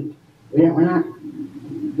every week.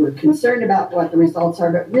 We're concerned about what the results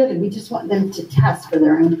are, but really we just want them to test for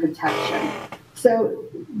their own protection. So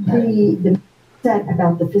the said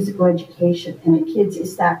about the physical education and the kids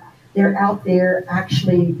is that they're out there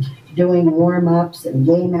actually doing warm-ups and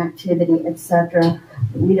game activity, etc.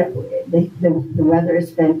 We don't. The weather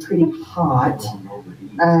has been pretty hot.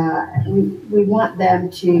 We want them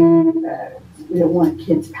to. We don't want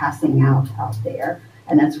kids passing out there,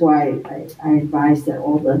 and that's why I advise that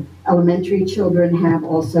all the elementary children have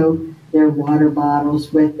also their water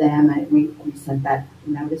bottles with them. And we sent that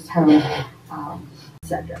notice home,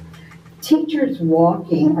 etc. Teachers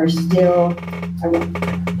walking are still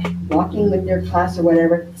walking with their class or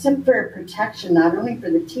whatever, except for protection, not only for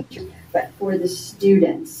the teacher, but for the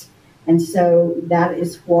students. And so that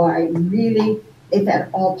is why really, if at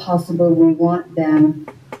all possible, we want them,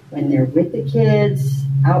 when they're with the kids,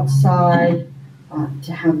 outside,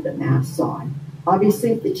 to have the masks on.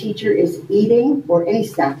 Obviously, if the teacher is eating, or any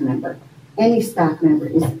staff member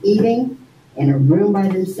is eating in a room by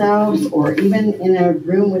themselves, or even in a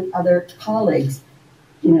room with other colleagues,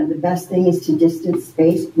 you know, the best thing is to distance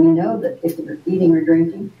space. We know that if they're eating or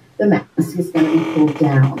drinking, the mask is going to be pulled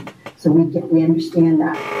down. So we understand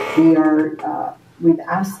that. We've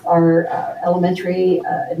asked our elementary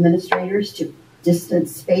administrators to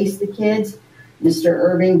distance space the kids. Mr.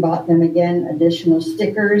 Irving bought them again additional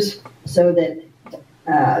stickers so that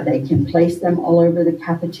they can place them all over the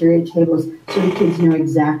cafeteria tables so the kids know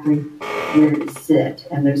exactly where to sit.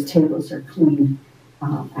 And those tables are cleaned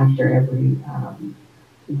after every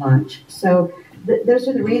lunch. So those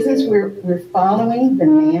are the reasons we're following the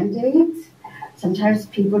mandates. Sometimes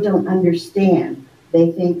people don't understand.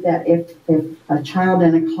 They think that if a child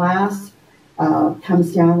in a class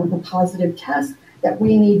comes down with a positive test, that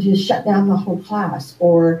we need to shut down the whole class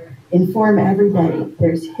or inform everybody.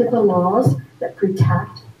 There's HIPAA laws that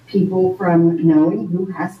protect people from knowing who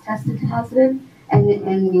has tested positive, and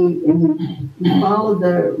we follow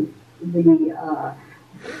the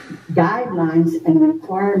guidelines and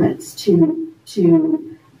requirements to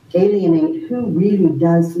alienate who really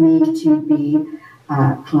does need to be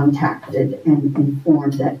contacted and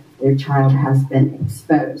informed that their child has been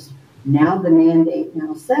exposed. Now the mandate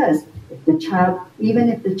now says if the child, even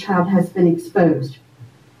if the child has been exposed,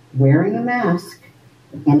 wearing a mask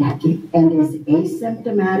and is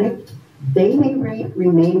asymptomatic, they may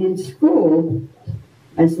remain in school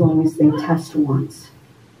as long as they test once.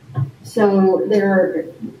 So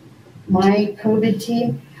my COVID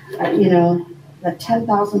team, that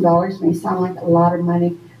 $10,000 may sound like a lot of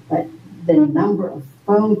money, but the number of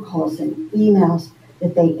phone calls and emails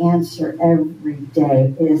that they answer every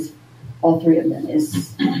day is, all three of them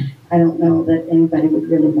is, I don't know that anybody would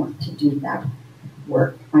really want to do that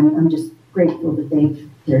work. I'm just grateful that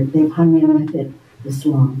they've hung in with it this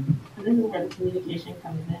long. And this is where the communication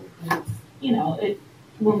comes in. It's,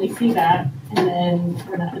 when we see that, and then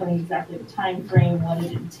we're not knowing exactly the time frame, what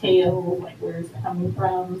it entails, like where it's coming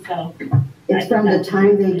from. So it's from the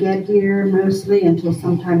time they get here mostly until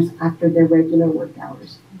sometimes after their regular work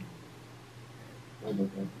hours.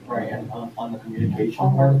 Right, and on the communication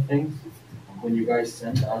part of things, when you guys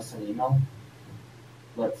send us an email,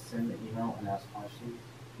 let's send the email and ask questions.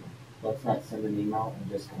 Let's not send an email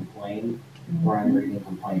and just complain where I'm reading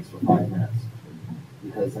complaints for 5 minutes.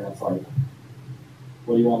 Because then it's like,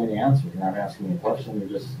 what do you want me to answer? You're not asking me a question,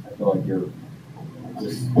 I feel like you're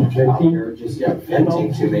just out there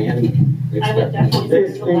venting to me. And I would definitely say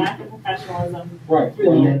it's a lack of professionalism. Right,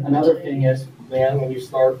 and then another thing is, man, when you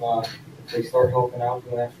start, they start helping out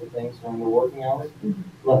doing extra things during their working hours,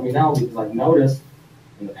 let me know, because I've noticed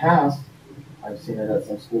in the past, I've seen it at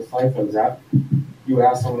some school sites I was at, you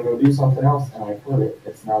ask someone to go do something else, and I've heard it,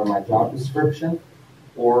 it's not in my job description,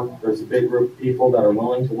 or there's a big group of people that are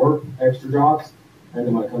willing to work extra jobs, and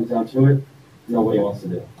then when it comes down to it, nobody wants to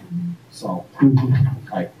do it. So,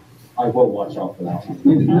 I will watch out for that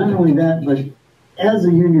one. Not only that, but as a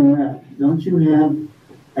union rep, don't you have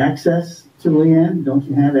access to Leanne? Don't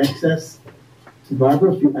you have access to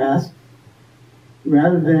Barbara if you ask?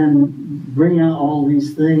 Rather than bring out all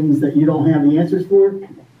these things that you don't have the answers for,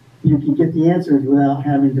 you can get the answers without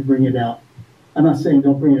having to bring it out. I'm not saying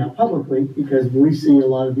don't bring it out publicly, because we see a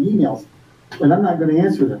lot of the emails, but I'm not going to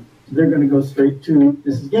answer them. They're going to go straight to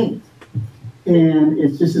Mrs. Gaines. And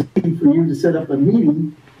it's just as easy for you to set up a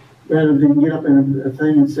meeting rather than get up in a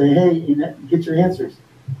thing and say, hey, get your answers,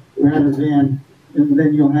 rather than, and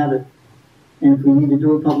then you'll have it. And if we need to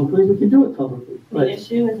do it publicly, we can do it publicly. The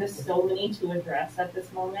issue is there's so many to address at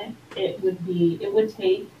this moment. It would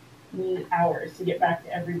take me hours to get back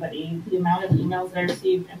to everybody. The amount of emails that I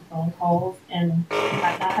received and phone calls, and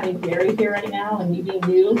not having Gary here right now and me being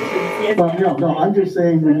new. Well, no, I'm just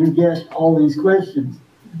saying when you get all these questions,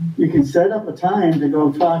 you can set up a time to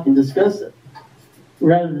go talk and discuss it.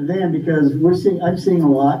 rather than, because I'm seeing a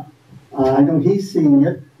lot. I know he's seeing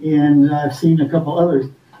it, and I've seen a couple others.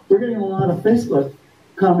 We're getting a lot of Facebook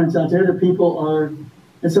comments out there that people are,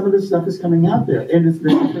 and some of this stuff is coming out there, and it's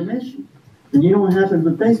misinformation. And you know what happens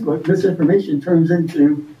with Facebook? Misinformation turns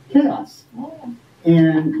into chaos.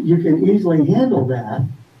 And you can easily handle that.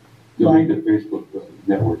 You'll need the Facebook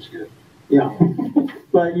network's good. Yeah.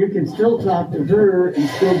 But you can still talk to her and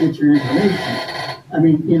still get your information. I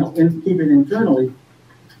mean, you know, and keep it internally.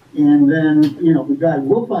 And then, you know,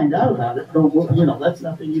 we'll find out about it. You know, that's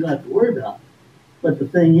nothing you don't have to worry about. But the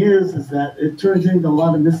thing is that it turns into a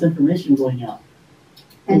lot of misinformation going out.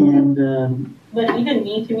 But even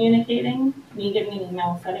me communicating, me giving an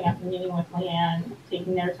email, setting up a meeting with Leanne,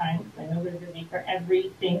 taking their time, because I know they're busy for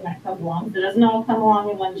everything that comes along. It doesn't all come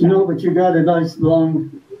along in one shot. No, but you got a nice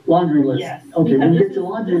long laundry list. Yes. Okay, when you get your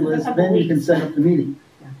laundry list, then you can set up the meeting.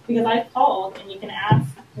 Because I've called, and you can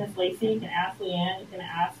ask Miss Lacey, you can ask Leanne, you can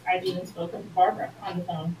ask, I've even spoken to Barbara on the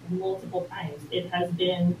phone multiple times. It has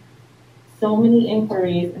been so many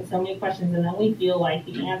inquiries and so many questions, and then we feel like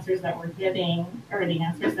the answers that we're getting, or the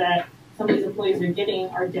answers that some of these employees are getting,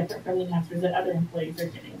 are different from the answers that other employees are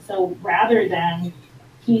getting. So rather than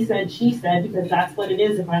he said, she said, because that's what it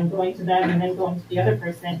is if I'm going to them and then going to the other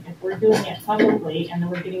person, if we're doing it publicly and then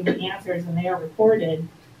we're getting the answers and they are recorded,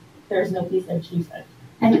 there's no he said, she said.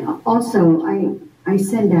 And also, I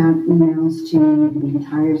send out emails to the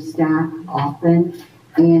entire staff often,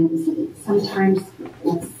 and sometimes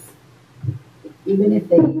it's, even if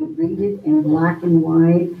they read it in black and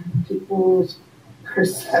white, people's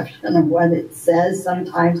perception of what it says,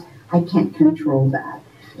 sometimes I can't control that.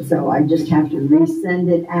 So I just have to resend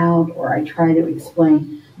it out, or I try to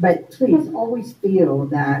explain. But please always feel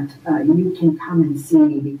that you can come and see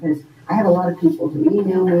me, because I have a lot of people who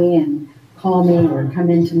email me and call me or come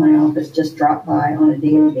into my office, just drop by on a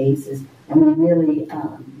daily basis. And we really,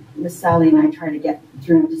 Miss Sally and I try to get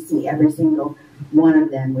through to see every single one of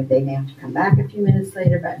them. They may have to come back a few minutes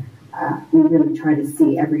later, but we really try to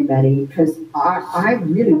see everybody, because I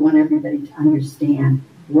really want everybody to understand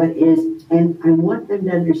what is, and I want them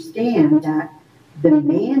to understand that the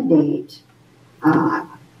mandate,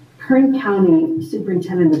 Kern County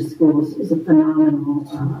Superintendent of Schools is a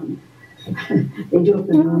phenomenal, they do a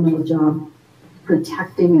phenomenal job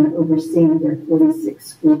protecting and overseeing their 46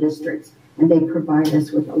 school districts, and they provide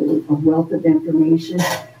us with a wealth of information.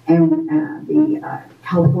 And the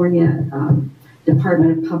California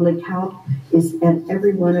Department of Public Health is at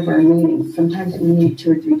every one of our meetings. Sometimes we meet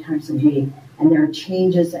 2 or 3 times a week, and there are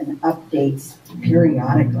changes and updates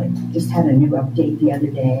periodically. Just had a new update the other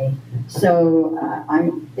day. So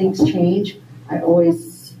things change. I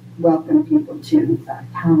always welcome people to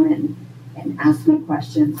come and ask me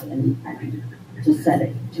questions and to set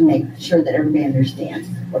it, to make sure that everybody understands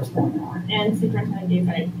what's going on. And Superintendent Gates,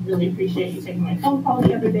 I really appreciate you taking my phone call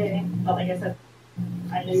the other day. But like I said,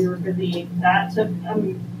 I know you were busy. That took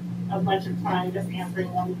a bunch of time just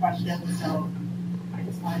answering one question. So I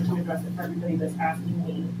just wanted to address it for everybody that's asking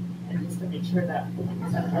me, and just to make sure that, like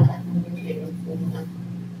I said, I'm communicating.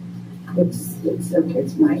 It's okay.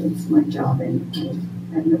 It's my job, and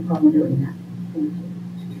I have no problem doing that. Thank you.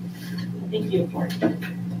 Thank you for it.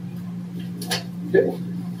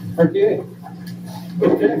 Okay.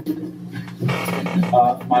 Okay.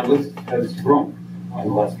 My list has grown in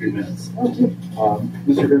the last few minutes.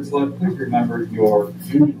 Mr. Vincelette, please remember your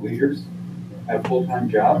union leaders have full-time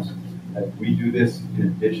jobs. We do this in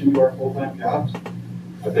addition to our full-time jobs.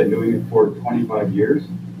 I've been doing it for 25 years,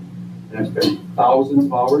 and I've spent thousands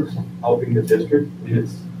of hours helping the district in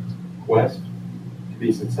its quest to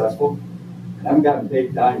be successful. And I haven't gotten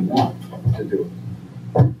paid dime one to do it.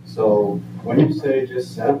 So when you say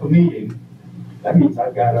just set up a meeting, that means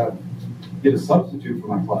I've got to get a substitute for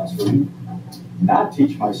my classroom, not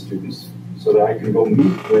teach my students, so that I can go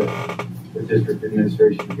meet with the district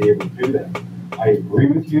administration to be able to do that. I agree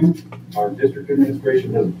with you. Our district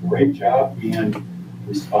administration does a great job in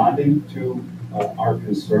responding to our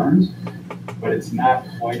concerns, but it's not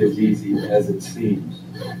quite as easy as it seems.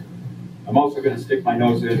 I'm also going to stick my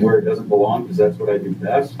nose in where it doesn't belong, because that's what I do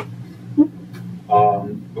best.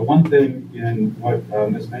 The one thing in what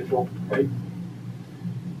Ms. Mitchell, right?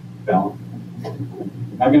 Fallon.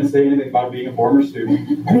 I'm not going to say anything about being a former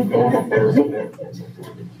student. Going up there a little bit.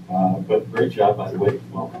 But great job, by the way.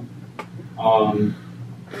 Welcome.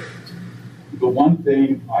 The one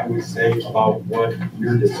thing I would say about what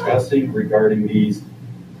you're discussing regarding these,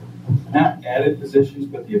 not added positions,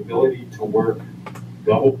 but the ability to work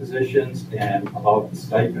double positions, and about the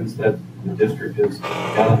stipends that the district has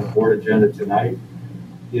got on the board agenda tonight,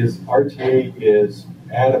 is RTA is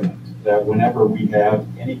adamant that whenever we have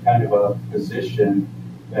any kind of a position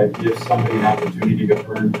that gives somebody an opportunity to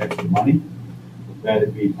earn extra money, that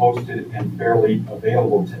it be posted and fairly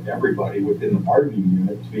available to everybody within the bargaining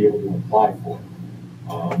unit to be able to apply for it.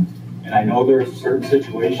 And I know there are certain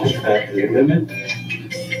situations that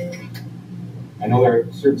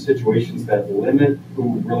limit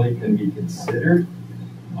who really can be considered.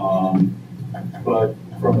 But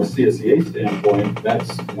from a CSEA standpoint, that's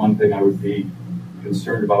one thing I would be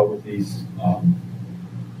concerned about with these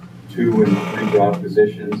 2 and 3 job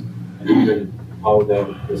positions, and even how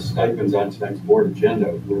the stipends on tonight's board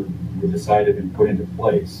agenda were decided and put into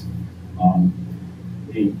place.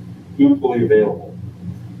 Being equally available.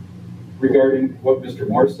 Regarding what Mr.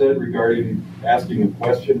 Moore said, regarding asking a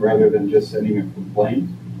question rather than just sending a complaint,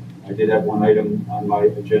 I did have one item on my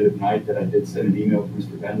agenda tonight that I did send an email to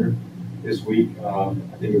Mr. Bender this week. I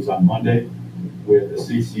think it was on Monday, with a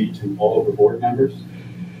CC to all of the board members.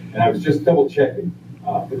 And I was just double checking.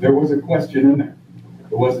 There was a question in there.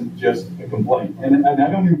 It wasn't just a complaint. And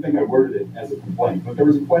I don't even think I worded it as a complaint, but there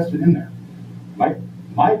was a question in there.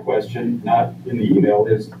 My question, not in the email,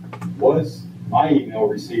 was my email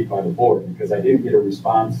received by the board? Because I didn't get a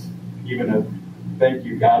response, even a thank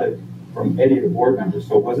you got it from any of the board members.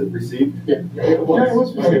 So was it received? Yeah, it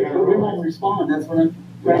was received, but we won't respond. That's what I'm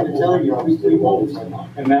trying to tell you. We won't respond.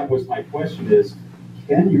 And that was my question is,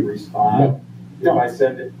 can you respond if I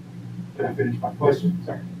send it? Can I finish my question?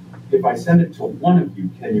 Sorry. If I send it to one of you,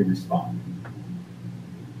 can you respond?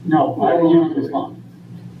 No, I will not respond.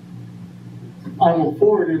 I will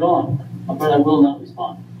forward it on, but I will not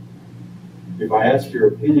respond. If I asked your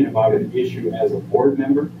opinion about an issue as a board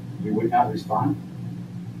member, you would not respond?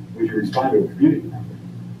 Would you respond to a community member?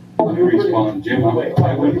 Let me respond, Jim. Let me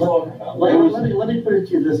put it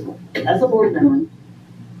to you this way. As a board member,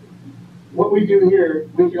 what we do here,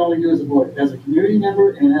 we can only do as a board. As a community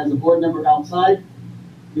member and as a board member outside,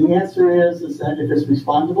 the answer is that if it's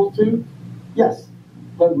respondable to, yes.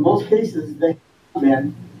 But in most cases, they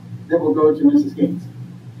then that will go to Mrs. Gaines.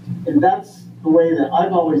 And that's the way that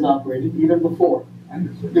I've always operated, even before.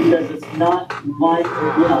 Because it's not my,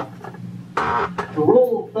 the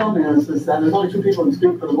rule of thumb is that there's only 2 people who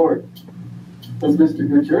speak for the board. That's Mr.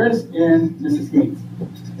 Gutierrez and Mrs. Gaines.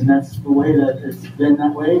 And that's the way that it's been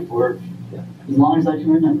that way for as long as I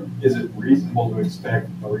can remember. Is it reasonable to expect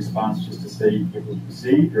a response just to say it was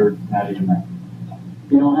received, or not even that?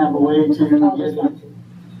 You don't have a way to get it.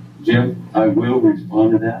 Jim, I will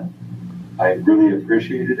respond to that. I really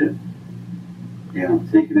appreciated it. And I'm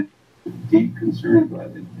taking it deep concern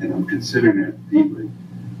about it, and I'm considering it deeply,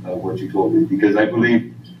 what you told me, because I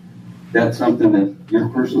believe that's something that your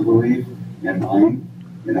personal belief and mine,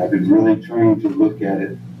 and I've been really trying to look at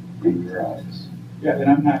it in your eyes. Yeah,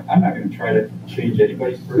 and I'm not going to try to change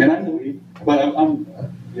anybody's personal belief, but I want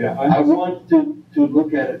to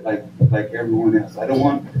look at it like everyone else. I don't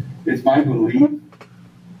want, it's my belief, and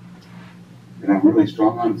I'm really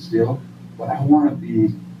strong on it still, but I want to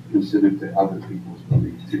be considered to other people's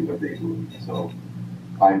beliefs too, what they believe. So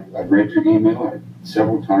I read your email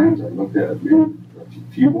several times. I looked at it maybe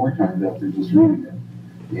a few more times after just reading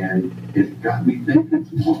it, and it got me thinking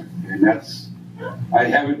some more. And that's, I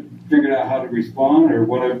haven't figured out how to respond or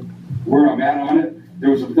where I'm at on it. There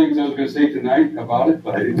were some things I was going to say tonight about it,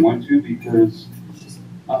 but I didn't want to because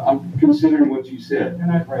I'm considering what you said.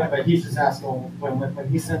 And but he's just asking when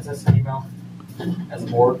he sends us an email as a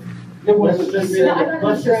board. It wasn't just me. It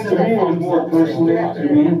was more personally to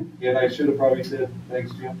me, and I should have probably said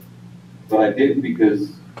thanks, Jim, but I didn't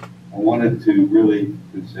because I wanted to really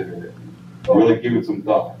consider it, really give it some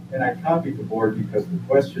thought. And I copied the board because the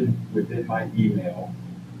question within my email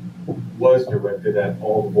was directed at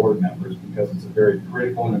all the board members because it's a very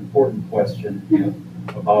critical and important question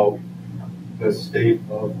about the state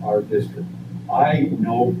of our district. I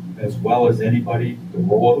know as well as anybody the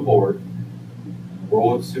role of the board, the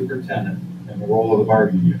role of the superintendent, and the role of the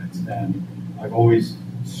bargaining units. And I've always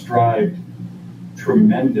strived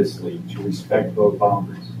tremendously to respect those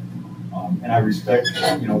boundaries. And I respect,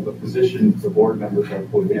 the positions the board members have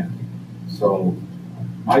put in. So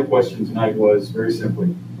my question tonight was very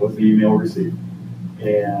simply, was the email received?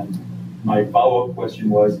 And my follow-up question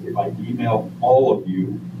was, if I email all of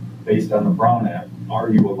you based on the Brown Act, are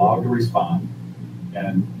you allowed to respond?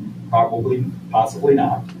 And possibly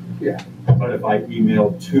not. Yeah. But if I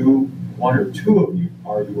email one or two of you,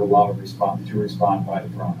 are you allowed to respond by the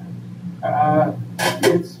Brown Act?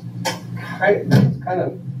 It's kind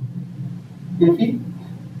of iffy,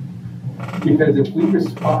 because if we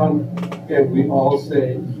respond and we all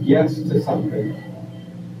say yes to something,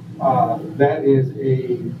 that is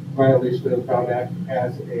a violation of the Brown Act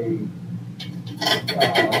as a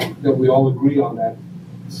that we all agree on that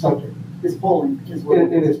subject. It's polling is what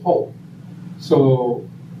It is poll. So,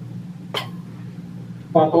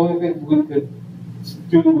 but the only thing we could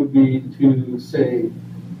do would be to say,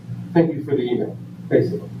 thank you for the email,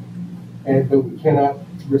 basically. But we cannot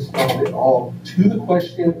respond at all to the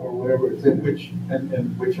question or whatever it's in.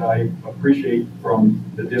 Which I appreciate from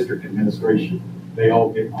the district administration. They all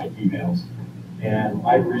get my emails. And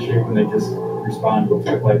I appreciate when they just respond real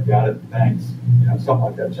quick, like, got it, thanks, you know, something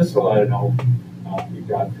like that, just so I know you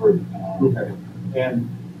got through. Okay. And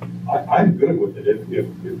I'm good with it.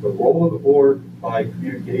 If the role of the board by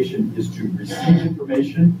communication is to receive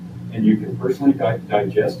information and you can personally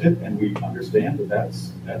digest it and we understand that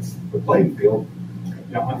that's the playing field,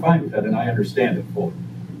 you know, I'm fine with that and I understand it fully.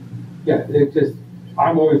 Yeah, it just,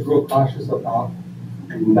 I'm always real cautious about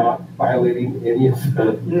not violating any of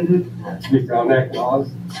the Brown Act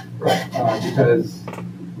laws. Right. Because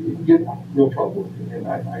you can get real trouble with it. And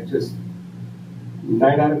I just,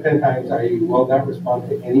 9 out of 10 times, I will not respond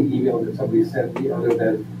to any email that somebody sent me other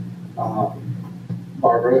than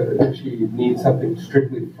Barbara, if she needs something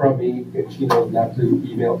strictly from me, and she knows not to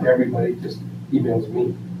email everybody, just emails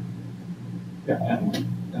me. Yeah, and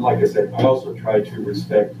like I said, I also try to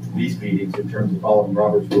respect these meetings in terms of following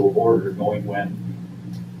Robert's Rule of Order, knowing when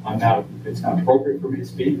it's not appropriate for me to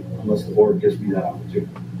speak unless the board gives me that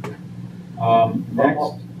opportunity.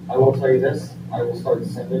 Next. I will tell you this, I will start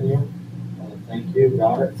sending you, thank you,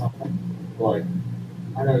 got it, something. Like,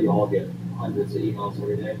 I know you all get hundreds of emails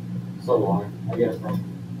every day, so do I. I get it from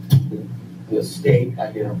the state,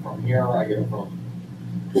 I get them from here, I get them from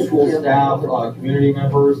school staff, community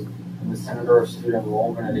members, and the Senator of Student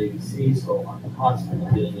Enrollment at ABC, so I'm constantly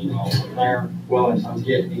getting emails from there. Well, and I'm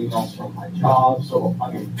getting emails from my job, so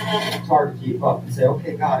I mean, it's hard to keep up and say,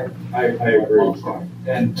 okay, got it. I agree.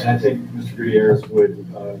 And I think Mr. Gutierrez would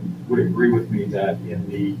agree with me that in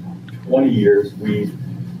the 20 years we've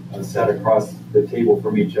sat across the table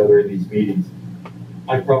from each other in these meetings,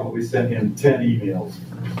 I probably sent him 10 emails,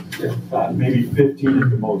 maybe 15 at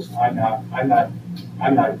the most. I'm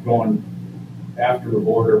not going after the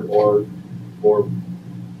board or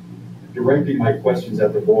directing my questions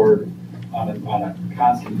at the board on a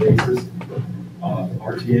constant basis.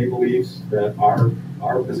 RTA believes that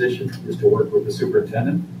our position is to work with the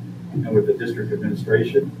superintendent and with the district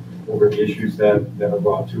administration over the issues that are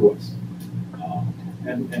brought to us.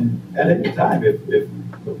 And at any time, if the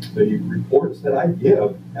reports that I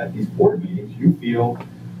give at these board meetings you feel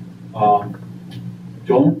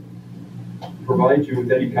don't provide you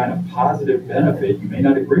with any kind of positive benefit, you may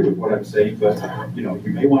not agree with what I'm saying, but you know,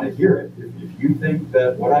 you may want to hear it. If you think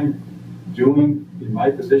that what I'm doing in my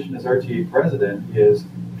position as RTA president is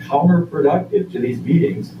counterproductive to these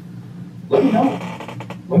meetings, let me know.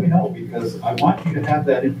 Let me know, because I want you to have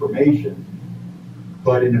that information,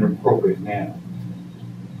 but in an appropriate manner.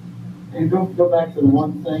 And go back to the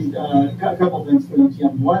one thing, a couple things for you,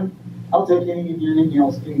 Jim. One, I'll take any of your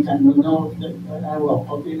emails anytime. No, I will.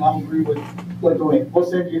 Okay, and I'll agree with what going. We'll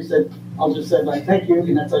send you, I'll just say like, thank you,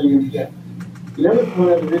 and that's all you're going to get. The other one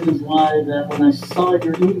of the reasons why that when I saw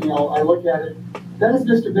your email, I look at it, that is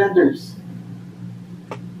Mr. Bender's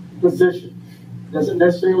position. Doesn't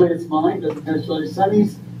necessarily it's mine, doesn't necessarily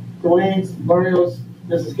Sonny's, Dwayne's, Mario's,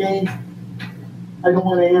 Mrs. Gaines. I don't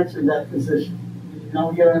want to answer that position. You know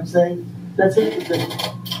what I'm saying? That's his position.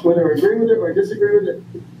 Whether I agree with it or disagree with it,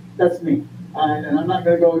 that's me. And I'm not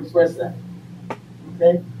going to go express that.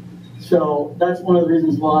 Okay? So that's one of the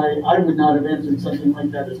reasons why I would not have answered something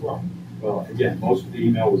like that as well. Well, again, most of the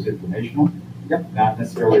email was informational, not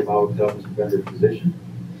necessarily about Mr. Bender's position.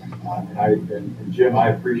 And Jim, I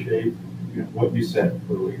appreciate what you said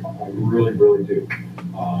earlier. I really, really do.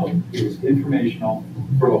 It was informational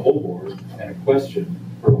for the whole board and a question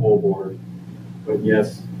for the whole board. But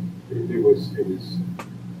yes, it was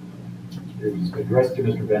addressed to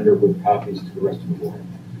Mr. Bender with copies to the rest of the board.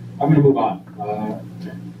 I'm going to move on.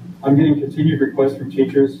 I'm getting continued requests from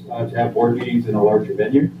teachers to have board meetings in a larger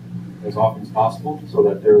venue as often as possible so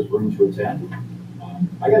that there's room to attend.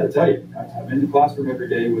 I got to tell you, I'm in the classroom every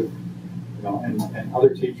day with, and other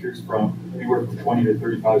teachers from anywhere from 20 to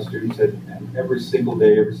 35 students, and every single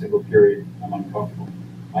day, every single period, I'm uncomfortable.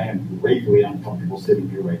 I am greatly uncomfortable sitting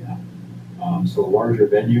here right now. So a larger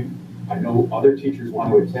venue, I know other teachers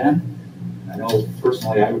want to attend. I know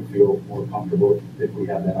personally I would feel more comfortable if we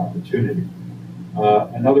had that opportunity.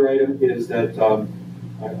 Another item is that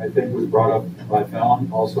I think was brought up by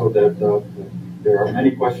Fallon also that there are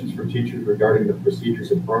many questions from teachers regarding the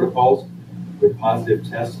procedures and protocols with positive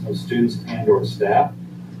tests of students and or staff.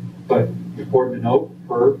 But important to note,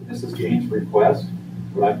 per Mrs. Gaines' request,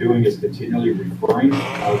 What I'm doing is continually referring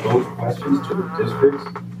those questions to the district's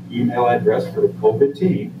email address for the COVID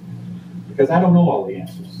team, because I don't know all the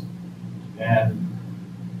answers. And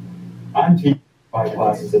I'm teaching 5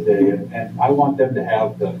 classes a day, and I want them to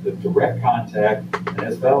have the direct contact, and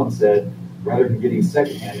as Fallon said, rather than getting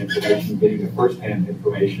secondhand information, getting the firsthand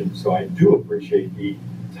information. So I do appreciate the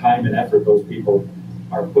time and effort those people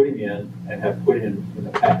are putting in and have put in the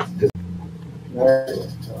past.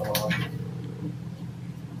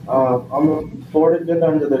 I'm forwarded it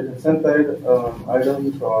under the consent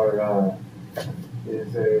items are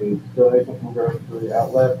is a donation from Grocery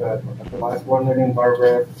Outlet that at the last board meeting,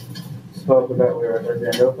 Barbara spoke about we were at their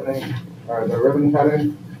grand opening, or the ribbon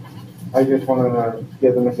cutting. I just want to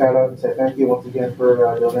give them a shout out and say thank you once again for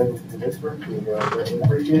donating to the district. We greatly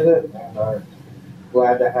appreciate it and are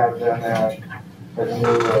glad to have them as a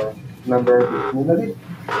new member of the community.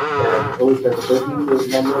 At least as a business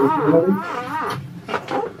member of the community.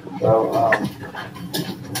 So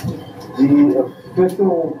the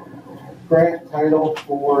official grant title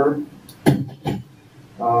for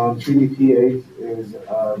CDPH is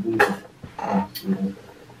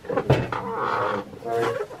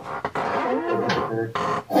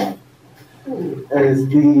is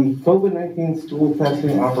the COVID-19 School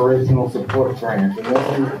Testing Operational Support Grant, and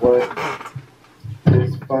this is what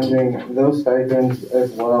is funding those stipends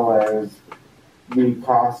as well as the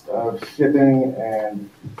cost of shipping and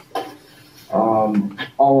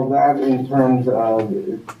all of that in terms of,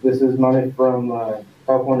 this is money from the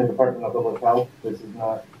California Department of Public Health. This is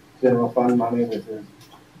not general fund money. This is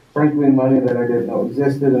frankly money that I didn't know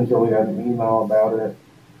existed until we got an email about it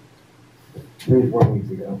 3-4 weeks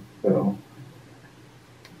ago. So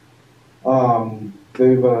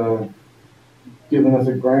they've given us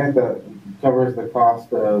a grant that covers the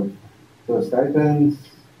cost of the stipends,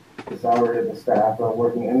 the salary of the staff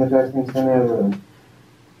working in the testing center, the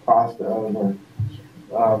cost of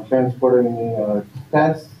transporting the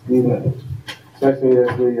tests, even especially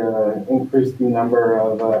as we increase the number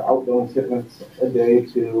of outgoing shipments a day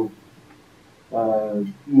to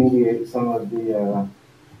mediate some of the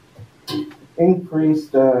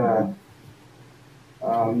increased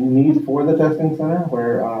need for the testing center,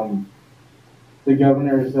 where the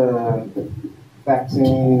governor's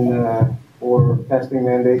vaccine or testing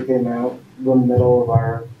mandate came out in the middle of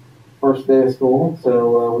our first day of school,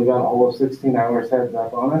 so we got all of 16 hours heads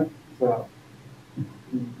up on it. So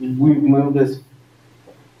we've moved as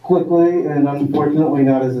quickly and unfortunately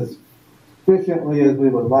not as efficiently as we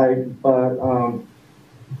would like, but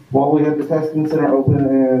while we had the testing center open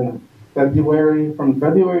in February, from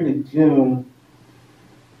February to June,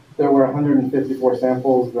 there were 154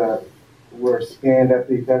 samples that were scanned at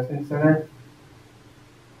the testing center.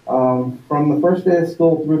 From the first day of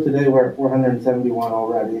school through today, we're at 471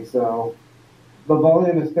 already. So the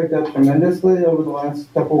volume has picked up tremendously over the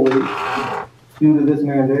last couple of weeks due to this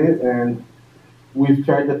mandate, and we've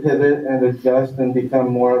tried to pivot and adjust and become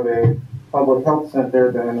more of a public health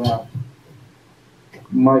center than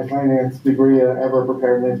my finance degree ever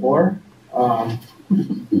prepared me for.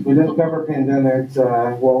 We didn't cover pandemics,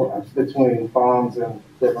 well, between bombs and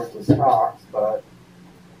different stocks, but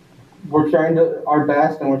we're trying to our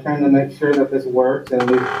best, and we're trying to make sure that this works. And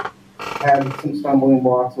we've had some stumbling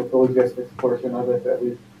blocks with the logistics portion of it that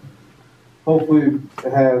we hopefully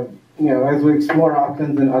have, you know, as we explore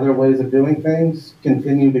options and other ways of doing things,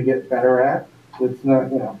 continue to get better at. It's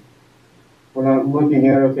not, you know, we're not looking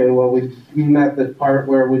at, okay, well, we met the part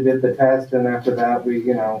where we did the test, and after that we,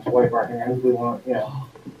 you know, wipe our hands. We want, you know,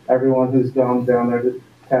 everyone who's gone down there to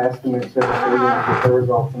test to make sure that they're going to get the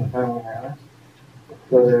results in a timely manner.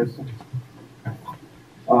 So there's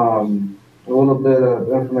a little bit of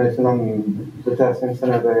information on the testing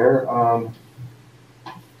center there.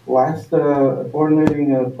 Last board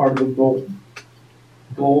meeting, part of the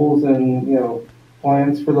goals and, you know,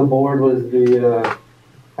 plans for the board was the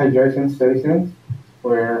hydration stations,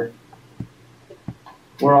 where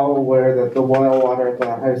we're all aware that the well water at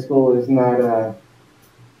the high school is not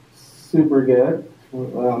super good.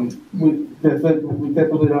 We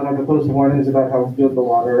typically don't have to post warnings about how good the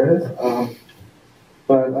water is,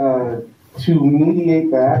 but to mediate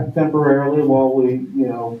that temporarily while we, you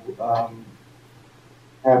know,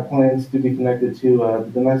 have plans to be connected to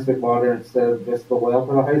domestic water instead of just the well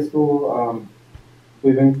for the high school,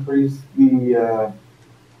 we've increased the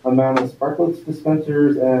amount of sparklets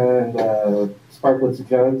dispensers and sparklets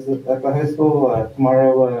jugs at the high school.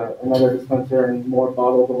 Tomorrow, another dispenser and more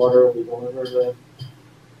bottles of water will be delivered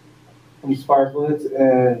from sparklets,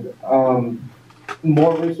 and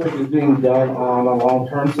more research is being done on a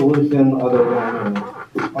long-term solution other than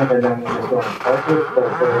just going sparklets,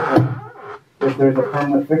 but if there's a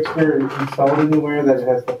permanent fixture installed anywhere that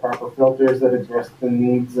has the proper filters that address the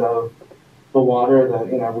needs of the water, that,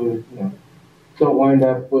 we, don't wind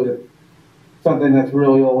up with something that's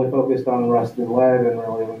really only focused on rusted lead and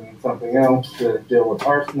really we need something else to deal with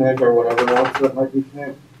arsenic or whatever else that might be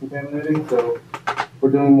contaminating. So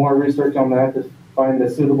we're doing more research on that to find a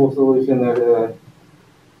suitable solution that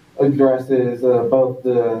addresses both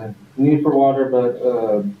the need for water, but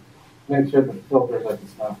make sure that the filters are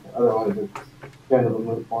stuff. Otherwise, it's kind of a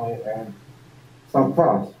moot point and some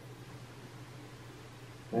cost.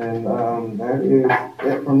 And that is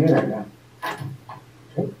it from me right now.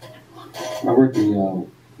 Okay. I work the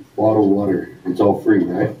bottled water. It's all free,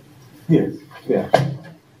 right? Yes. Yeah.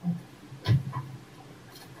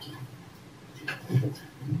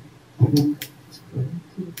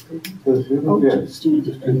 Yes.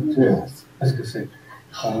 Yes. I was going to say.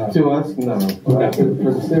 To us, no. For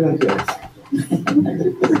the students, yes.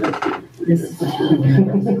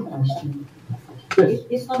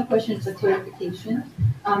 It's not a question, it's a clarification.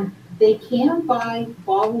 They can buy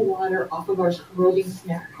bottled water off of our roving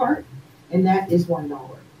snack cart, and that is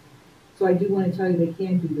 $1. So I do want to tell you they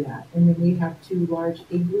can do that. And then we have 2 large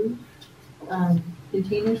igloo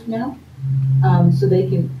containers now, so they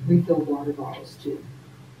can refill water bottles too.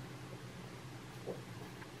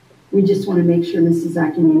 We just want to make sure, Mrs.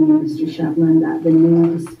 Akinini and Mr. Shevlin, that the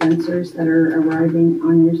new dispensers that are arriving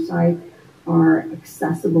on your site are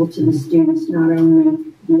accessible to the students, not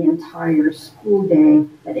only the entire school day,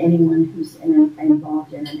 but anyone who's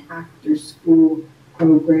involved in an after-school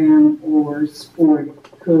program or sport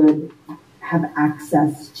could have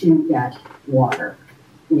access to that water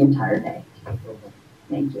the entire day.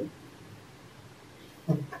 Thank you.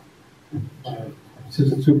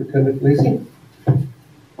 Assistant Superintendent Lacey.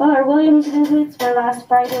 Well, our Williams visits were last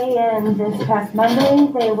Friday and this past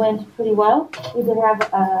Monday. They went pretty well. We did have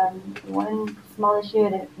one small issue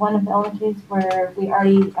at one of the elementaries where we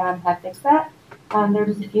already have fixed that. There were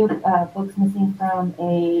just a few books missing from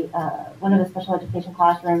one of the special education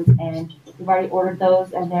classrooms, and we've already ordered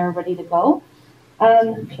those and they're ready to go.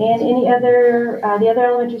 And the other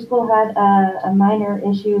elementary school had a minor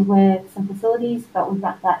issue with some facilities, but we've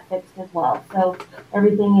got that fixed as well. So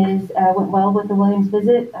everything went well with the Williams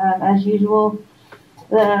visit. As usual,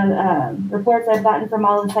 the reports I've gotten from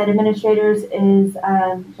all of the site administrators is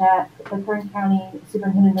that the Kern County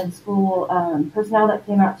Superintendent of the School personnel that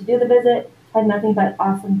came out to do the visit had nothing but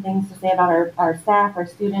awesome things to say about our staff, our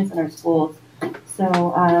students, and our schools. So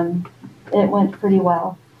it went pretty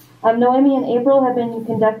well. Noemi and April have been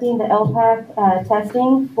conducting the LPAC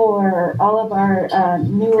testing for all of our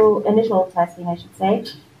initial testing, I should say,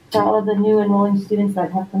 for all of the new enrolling students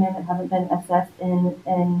that have come in that haven't been assessed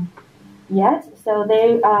in yet. So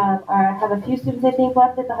they have a few students, I think,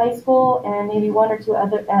 left at the high school and maybe 1 or 2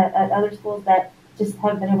 at other schools that just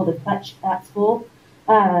haven't been able to touch that school.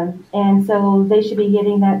 And so they should be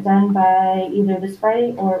getting that done by either this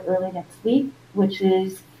Friday or early next week, which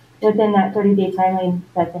is within that 30-day timeline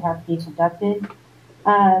that they have to be conducted.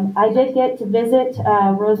 I did get to visit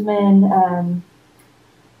Rosamond,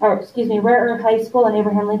 Rare Earth High School in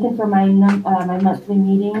Abraham Lincoln for my monthly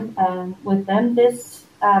meeting with them this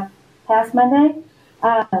past Monday.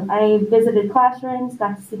 I visited classrooms,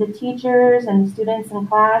 got to see the teachers and the students in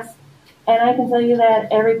class, and I can tell you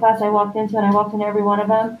that every class I walked into, and I walked into every one of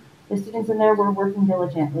them, the students in there were working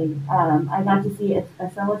diligently. I got to see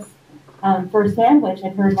Acelis firsthand, which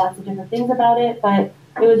I've heard lots of different things about it, but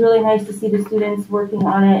it was really nice to see the students working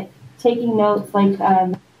on it, taking notes like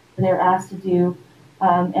they're asked to do,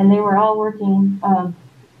 and they were all working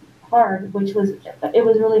hard, which was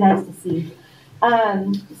really nice to see.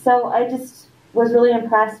 So I just was really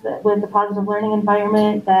impressed with the positive learning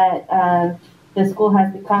environment that the school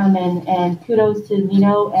has become, and kudos to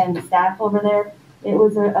Nino and the staff over there. It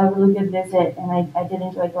was a really good visit, and I did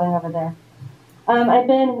enjoy going over there. I've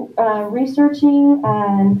been researching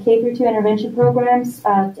K-2 intervention programs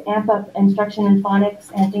to amp up instruction in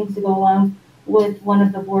phonics and things to go along with one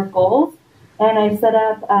of the board goals. And I set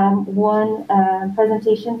up one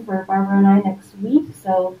presentation for Barbara and I next week.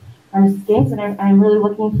 So Mrs. Gates, and I'm really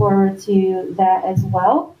looking forward to that as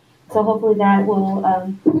well. So hopefully that will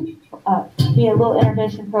be a little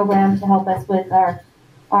intervention program to help us with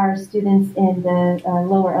our students in the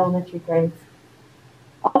lower elementary grades.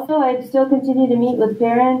 Also, I still continue to meet with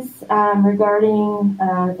parents regarding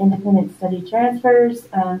independent study transfers.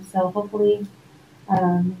 So hopefully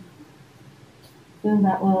soon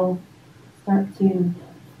that will start to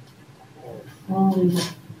slowly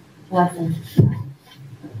lessen.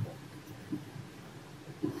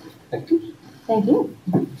 Thank you. Thank you.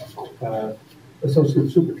 Associate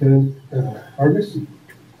Superintendent Hargis.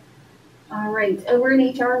 All right, over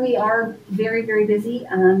in HR, we are very, very busy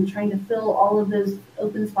trying to fill all of those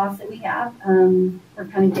open spots that we have. We're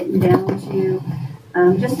kind of getting down to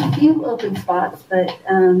just a few open spots, but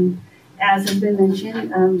as has been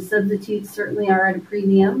mentioned, substitutes certainly are at a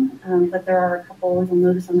premium, but there are a couple, you'll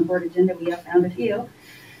notice on the board agenda, we have found a few.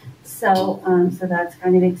 So, so that's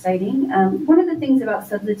kind of exciting. One of the things about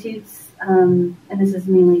substitutes, and this is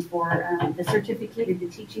mainly for the certificated to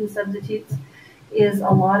teaching substitutes, is a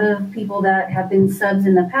lot of people that have been subs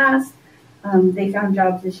in the past, they found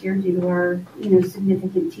jobs this year due to our,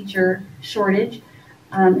 significant teacher shortage.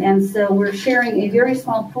 And so we're sharing a very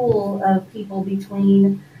small pool of people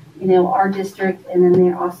between, our district, and then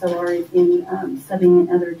they also are in subbing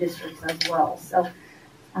in other districts as well. So,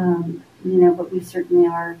 but we certainly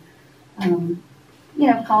are,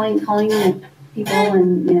 calling people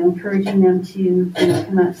and, encouraging them to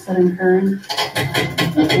come out to Southern Kern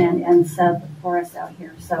and sub for us out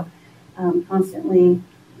here. So constantly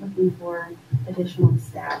looking for additional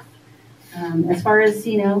staff. As far as,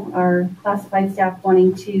 our classified staff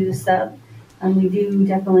wanting to sub, we do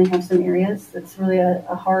definitely have some areas that's really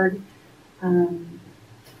a hard, a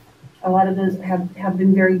lot of those have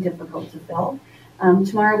been very difficult to fill.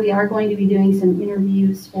 Tomorrow we are going to be doing some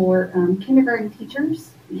interviews for kindergarten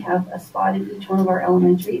teachers. We have a spot at each one of our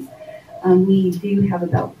elementaries. We do have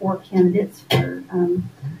about 4 candidates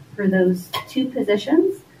for those 2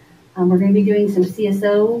 positions. We're going to be doing some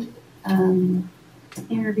CSO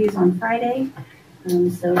interviews on Friday.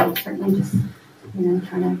 So certainly just,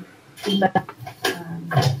 trying to keep up,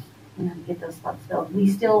 get those spots filled. We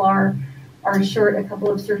still are short a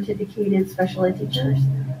couple of certificated special ed teachers,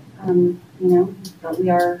 but we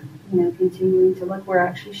are, continuing to look. We're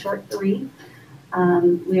actually short 3.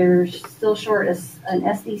 We're still short an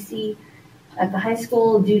SDC at the high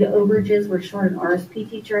school due to overages. We're short an RSP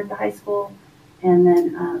teacher at the high school. And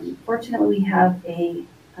then fortunately we have a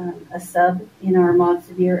sub in our mod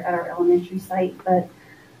severe at our elementary site, but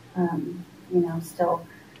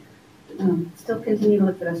still continue to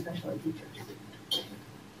look for those special ed teachers.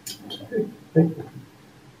 Thank you.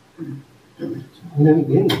 And then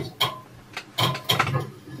Gaines.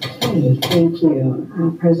 Hey, thank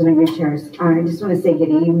you, President Gutierrez. I just want to say good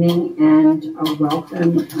evening and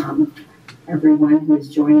welcome everyone who is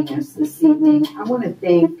joining us this evening. I want to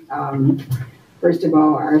thank, first of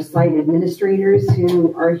all, our site administrators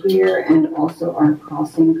who are here and also our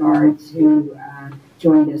crossing guards who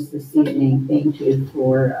joined us this evening. Thank you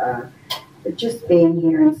for just being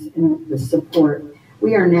here and the support.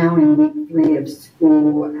 We are now in week 3 of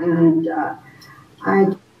school, and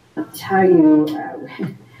I tell you,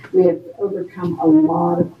 we have overcome a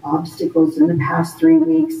lot of obstacles in the past 3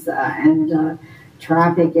 weeks, and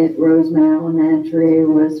traffic at Rosamond Elementary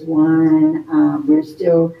was one. We're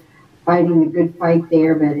still fighting the good fight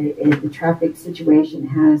there, but the traffic situation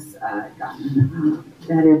has gotten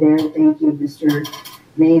better there. Thank you, Mr.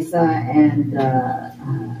 Mesa and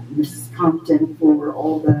Mrs. Compton, for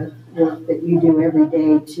all the work that you do every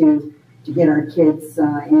day to get our kids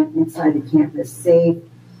inside the campus safe.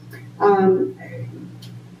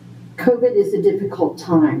 COVID is a difficult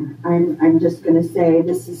time. I'm just going to say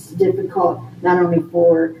this is difficult not only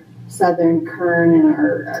for Southern Kern and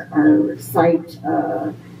our site,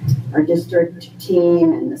 our district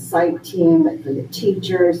team and the site team, but for the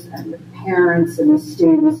teachers and the parents and the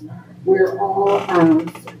students. We're all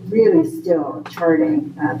really still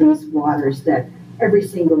charting these waters that every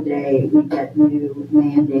single day we get new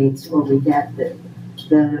mandates or we get the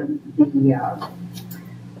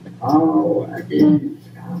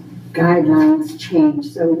guidelines change.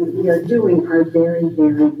 So we are doing our very,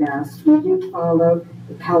 very best. We do follow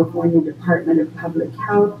the California Department of Public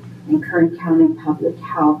Health and Kern County Public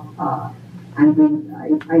Health. I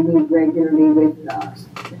meet regularly with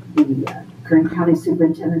the Kern County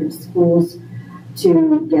Superintendent of Schools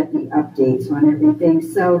to get the updates on everything.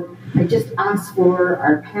 So I just ask for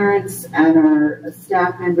our parents and our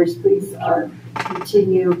staff members, please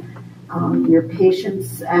continue your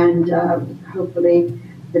patience, and hopefully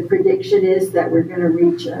the prediction is that we're going to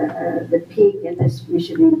reach the peak, and we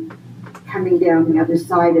should be coming down the other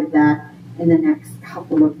side of that in the next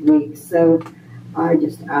couple of weeks. So I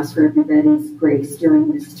just ask for everybody's grace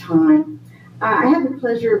during this time. I had the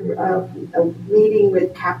pleasure of meeting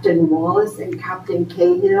with Captain Wallace and Captain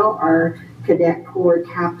Cahill, our cadet corps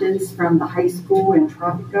captains from the high school in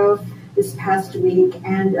Tropico this past week.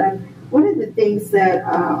 And one of the things that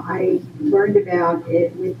I learned about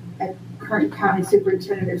at Kern County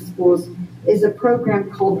Superintendent of Schools is a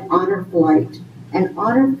program called Honor Flight. And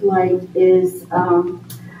Honor Flight is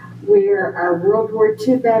where our World War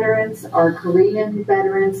II veterans, our Korean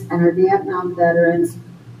veterans, and our Vietnam veterans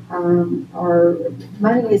our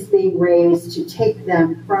money is being raised to take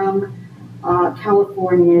them from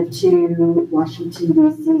California to Washington,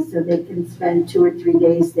 D.C., so they can spend 2 or 3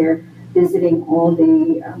 days there visiting all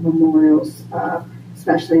the memorials,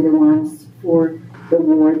 especially the ones for the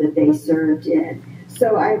war that they served in.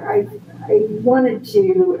 So I wanted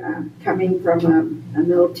to, coming from a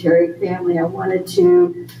military family, I wanted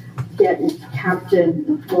to get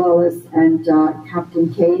Captain Wallace and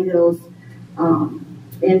Captain Cahill's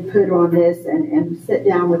input on this and sit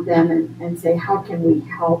down with them and say, how can we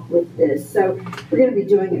help with this? So we're going to be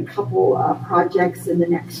doing a couple projects in the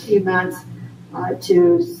next few months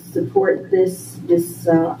to support this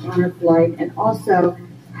honor flight, and also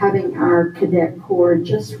having our cadet corps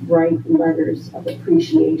just write letters of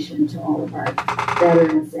appreciation to all of our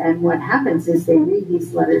veterans. And what happens is they read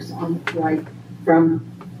these letters on the flight from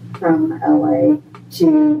LA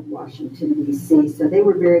to Washington, D.C. So they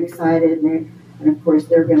were very excited, and of course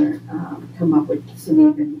they're going to come up with some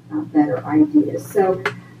even better ideas. So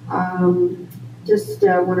just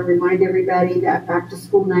want to remind everybody that back to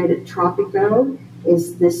school night at Tropico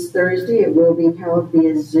is this Thursday. It will be held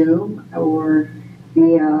via Zoom or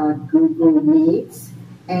via Google Meets.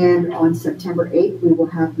 And on September 8th, we will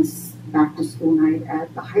have this back to school night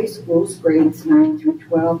at the high schools, grades 9 through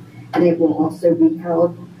 12. And it will also be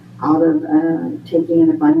held out of taking an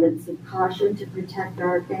abundance of caution to protect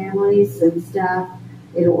our families and staff.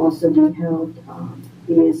 It will also be held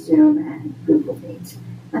via Zoom and Google Meets.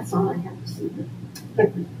 That's all I have to say.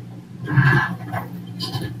 Thank you.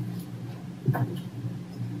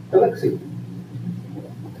 Alexi.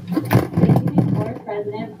 Board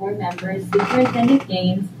President, board members, Superintendent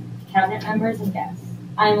Gaines, cabinet members, and guests.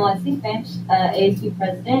 I'm Alexi Finch, ASU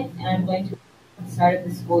President, and I'm going to start of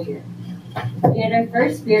the school year. We had our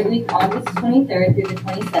first Spirit Week August 23rd through the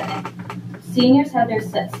 27th. Seniors had their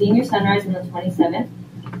senior sunrise on the 27th.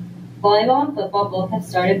 Volleyball and football both have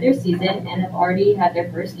started their season and have already had their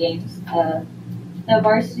first games. The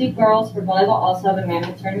varsity girls for volleyball also have a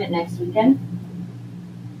mammoth tournament next weekend.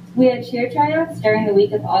 We had cheer tryouts during the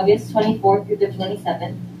week of August 24th through the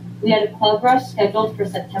 27th. We had a club rush scheduled for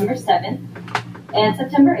September 7th and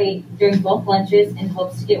September 8th during both lunches in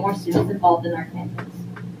hopes to get more students involved in our campus.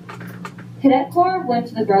 Cadet Corps went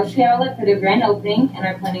to the grocery outlet for their grand opening and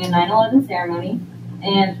are planning a 9/11 ceremony,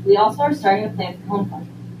 and we also are starting to plan for homecoming.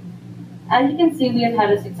 As you can see, we have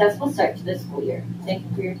had a successful start to this school year. Thank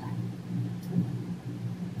you for your time.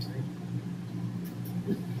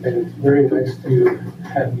 And it's very nice to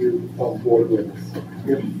have you on board with us.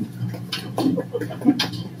 Yep.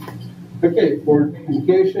 Okay, board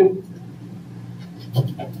communication.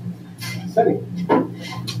 Sunny.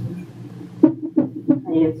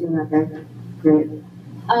 Great.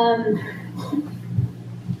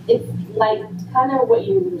 It's like kind of what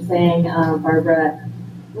you were saying, Barbara.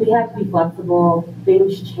 We have to be flexible.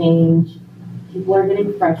 Things change. People are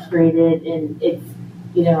getting frustrated, and it's,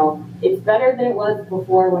 you know, it's better than it was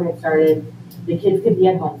before when it started. The kids could be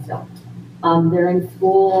at home still. They're in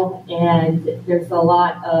school, and there's a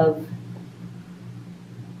lot of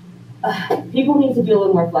people need to be a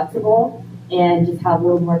little more flexible and just have a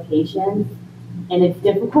little more patience. And it's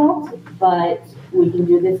difficult, but we can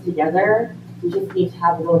do this together. We just need to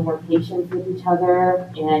have a little more patience with each other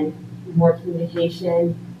and more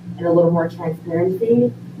communication and a little more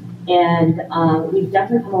transparency. And we've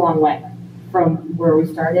definitely come a long way from where we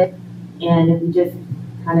started. And if we just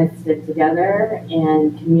kind of stick together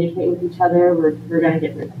and communicate with each other, we're going to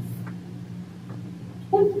get through this.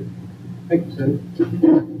 Thank you. Thank you, Sunny.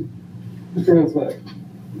 Mr. Vincelette.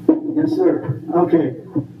 Yes, sir. Okay.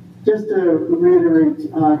 Just to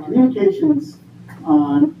reiterate, communications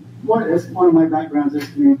on one of my backgrounds is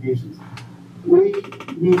communications. We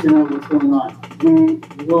need to know what's going on.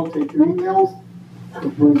 We will take your emails. As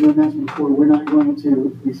I mentioned before, we're not going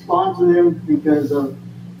to respond to them because of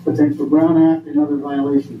potential Brown Act and other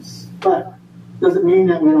violations. But doesn't mean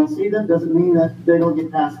that we don't see them. Doesn't mean that they don't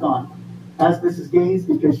get passed on. Ask Mrs. Gaines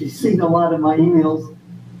because she's seen a lot of my emails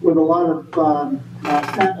with a lot of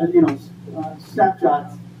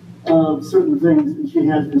snapshots of certain things, and she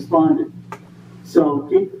has responded. So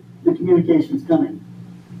keep the communications coming.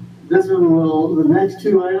 This one will, the next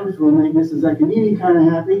two items will make Mrs. Zaccanini kind of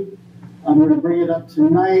happy. I'm going to bring it up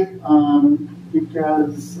tonight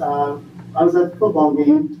because I was at the football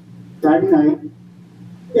game Friday night,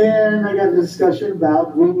 and I got a discussion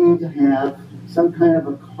about we need to have some kind of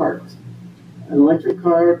a cart, an electric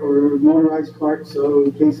cart or motorized cart, so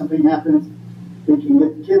in case something happens, we can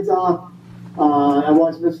get the kids off. I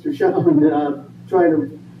watched Mr. Sheldon try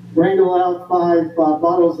to wrangle out 5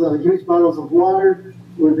 huge bottles of water.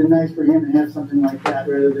 It would have been nice for him to have something like that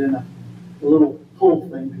rather than a little pull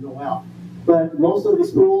thing to go out. But most of the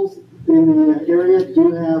schools in the area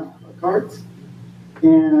do have carts,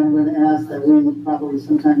 and I'm going to ask that we probably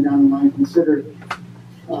sometime down the line consider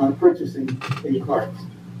purchasing a cart.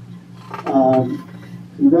 I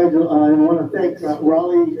want to thank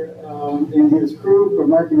Raleigh and his crew for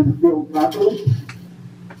marking the field properly.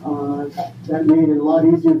 That made it a lot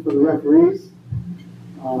easier for the referees.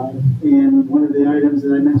 And one of the items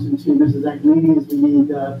that I mentioned to Mrs. Agnini is we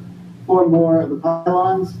need 4 more of the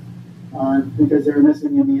pylons because they're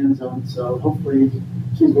missing in the end zone. So hopefully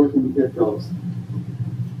she's working to get those.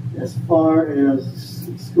 As far as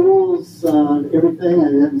schools, everything,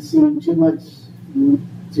 I haven't seen too much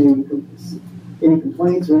any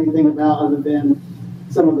complaints or anything about other than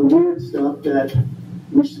some of the weird stuff that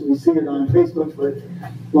we see it on Facebook, but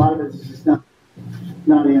a lot of it is just not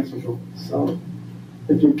answerable. So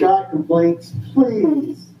if you've got complaints,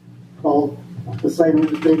 please call the site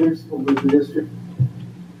administrators over the district.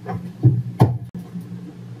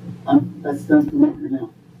 That's done for me for now.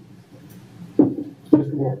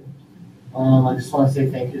 Mr. Moore. I just want to say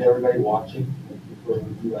thank you to everybody watching. Thank you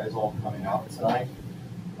for you guys all coming out tonight.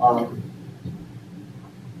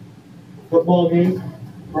 Football game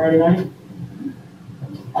Friday night.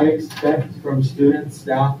 I expect from students,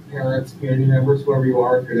 staff, parents, community members, whoever you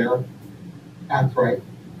are, if you're there, act right.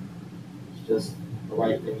 It's just the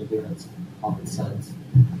right thing to do, and it's common sense,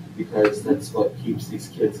 because that's what keeps these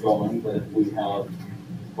kids going. But if we have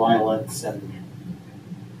violence and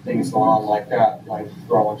things going on like that, like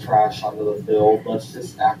throwing trash onto the field, let's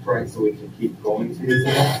just act right so we can keep going to these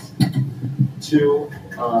events. 2,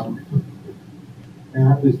 man,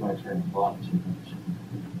 I lose my train of thought too much.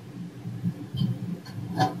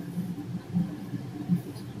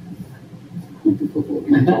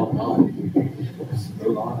 I don't know. Just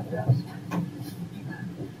move on, I guess.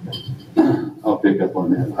 I'll pick up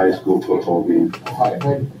on that high school football game. I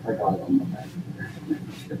got it on that.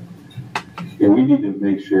 Yeah, we need to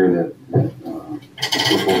make sure that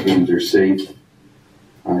football games are safe.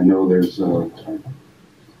 I know there's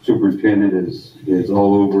superintendent is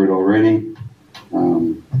all over it already.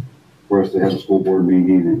 For us to have a school board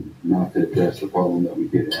meeting and not to address the problem that we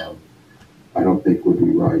did have, I don't think would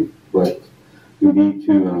be right. But we need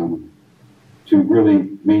to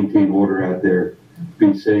really maintain order out there,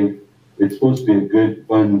 be safe. It's supposed to be a good,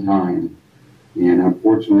 fun time, and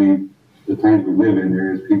unfortunately, the times we live in,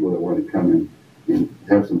 there is people that want to come and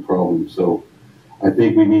have some problems. So I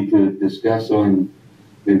think we need to discuss on,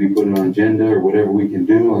 maybe put it on agenda or whatever we can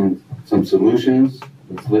do on some solutions.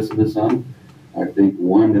 Let's listen to some. I think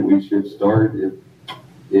one that we should start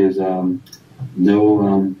is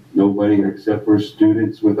nobody except for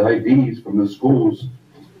students with IDs from the schools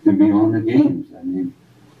can be on the games. I mean,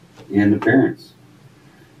 and the parents.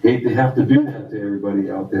 Hate to have to do that to everybody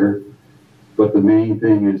out there, but the main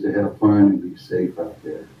thing is to have fun and be safe out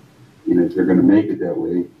there. You know, if they're going to make it that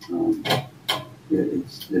way,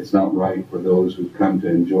 it's not right for those who come to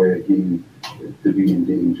enjoy a game to be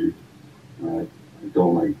endangered. I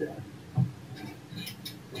don't like that.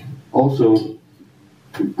 Also,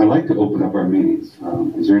 I like to open up our meetings.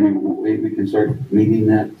 Is there any way we can start meeting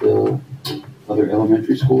at other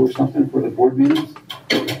elementary school or something for the board meetings?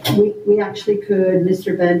 We actually could,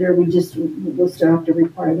 Mr. Bender, we'll still have to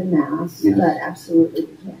require the mask, Yes. but absolutely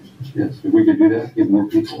we can. Yes, if we could do that, get more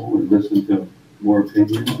people and listen to more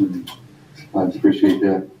opinions, and I'd appreciate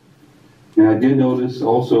that. And I did notice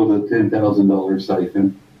also the $10,000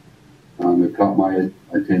 siphon. It caught my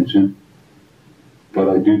attention. But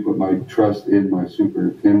I do put my trust in my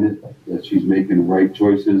superintendent that she's making the right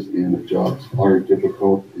choices, and the jobs are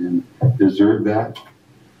difficult and deserve that.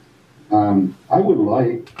 I would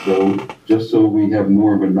like, though, just so we have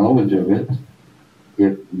more of a knowledge of it,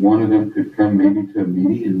 if one of them could come maybe to a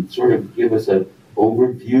meeting and sort of give us an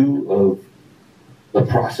overview of the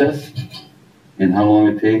process and how long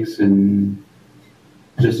it takes, and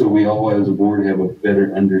just so we all as a board have a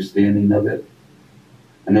better understanding of it.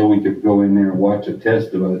 I know we could go in there and watch a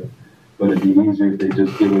test of it, but it'd be easier if they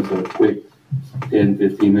just give us a quick 10,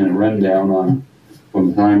 15-minute rundown on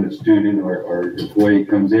from the time the student or employee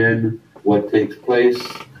comes in, what takes place,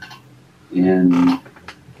 and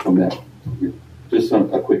from that, just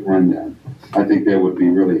a quick rundown. I think that would be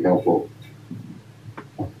really helpful.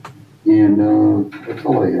 And that's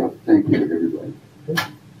all I have. Thank you, everybody.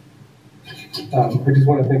 I just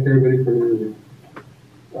want to thank everybody for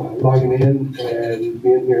logging in and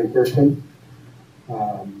being here in person.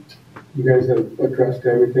 You guys have addressed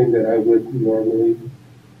everything that I would normally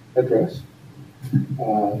address.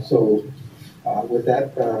 With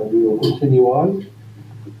that, we will continue on.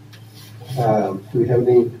 Do we have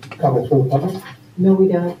any comments from the public? No, we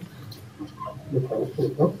don't. No problem.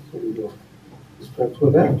 So we will dispense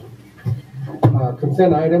with that.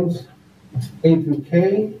 Consent items A through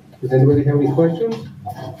K. Does anybody have any questions?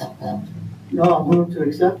 No, I'll move to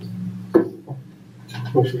accept.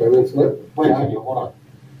 Motion by Vincelette. Wait, hold on.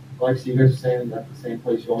 Like, so you guys are saying that's the same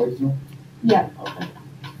place you always do? Yeah. Okay.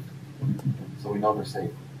 So we know they're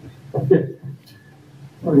safe.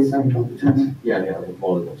 Or is that all the time? Yeah, the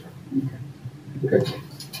volleyball term. Okay.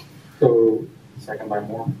 So, Second by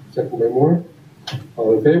Moore. second by Moore.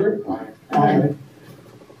 All in favor? Aye.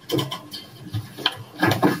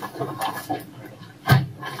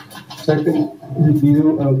 Second,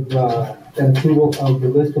 review of, and approval of the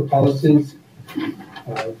list of policies,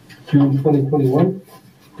 June 2021.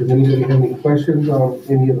 Does anybody have any questions on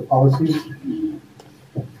any of the policies?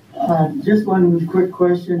 Just one quick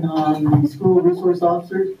question on the school resource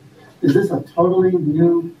officers. Is this a totally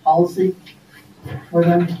new policy for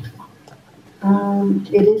them?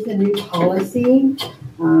 It is a new policy.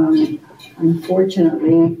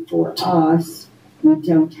 Unfortunately for us, we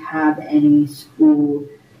don't have any school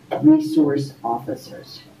resource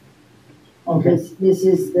officers. Okay. This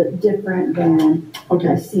is different than a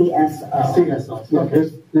CSO. CSO. Yeah,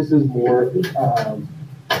 this is more,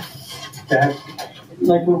 that,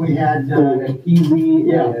 Like when we had, easy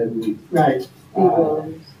yeah. and, right.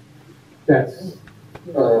 that's,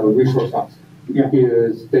 resource officer. Yeah. He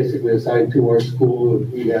is basically assigned to our school.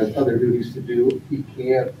 He has other duties to do. He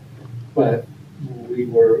can't, but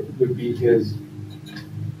would be his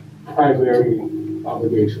primary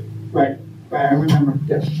obligation. Right, I remember.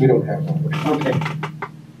 Yes, we don't have one. Okay.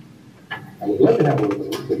 I would love to have one of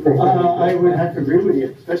those. I would have to agree with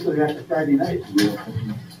you, especially after Friday night. Is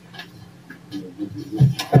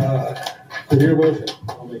there a motion?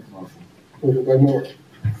 I'll make a motion. Motion by Moore.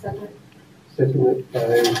 Second. Second by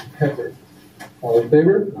Hepburn. All in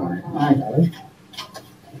favor? Aye.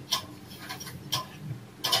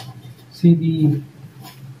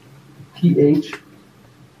 CDPH,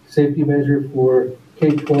 safety measure for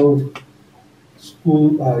K-12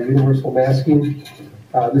 school universal masking.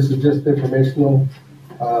 This is just informational.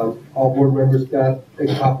 All board members got a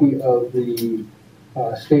copy of the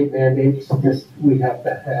state mandates. Yes, we have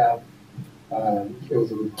to have. It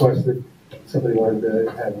was a request that somebody wanted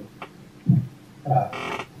to have,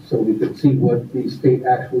 so we could see what the state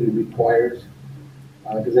actually requires.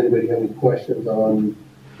 Does anybody have any questions on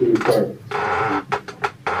the requirements?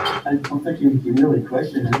 I don't think you can really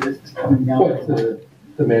question it. It's coming down. What,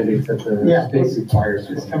 the mandates that the state requires?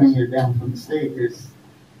 It's coming here down from the state. There's.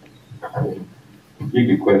 You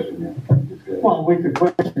could question it. Well, we could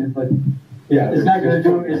question it, but yeah, it's not going to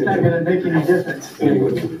do. It's not going to make any difference.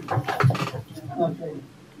 Okay.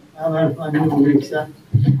 I move we accept.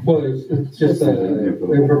 Well, it's just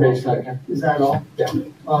information. Is that all? Yeah.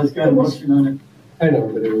 Well, it's got a motion on it. I know,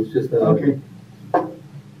 but it was just okay.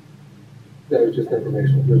 That was just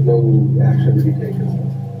information. There's no action to be taken.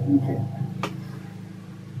 Okay.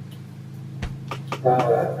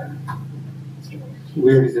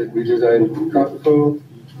 We already did redesign Tropico.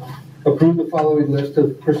 Approve the following list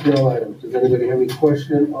of personnel items. Does anybody have any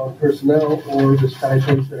question on personnel or the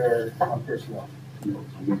stipends that are on personnel?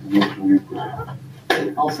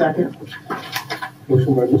 I'll second.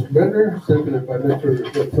 Motion by Mr. Bender, seconded by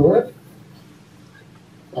Mr. Vincelette.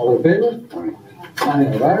 All in favor?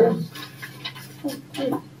 Aye.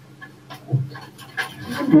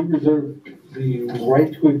 We reserve the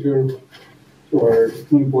right to adjourn to our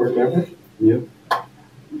new board member. Yep.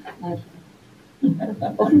 She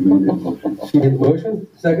made the motion,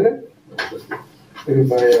 seconded. Seconded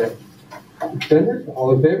by Bender.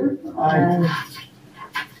 All in favor? Aye.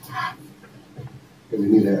 We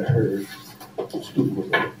need to her scoop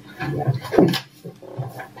with it.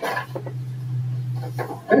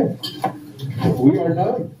 Okay. We are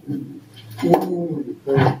done.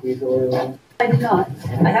 I did not.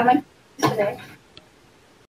 I have my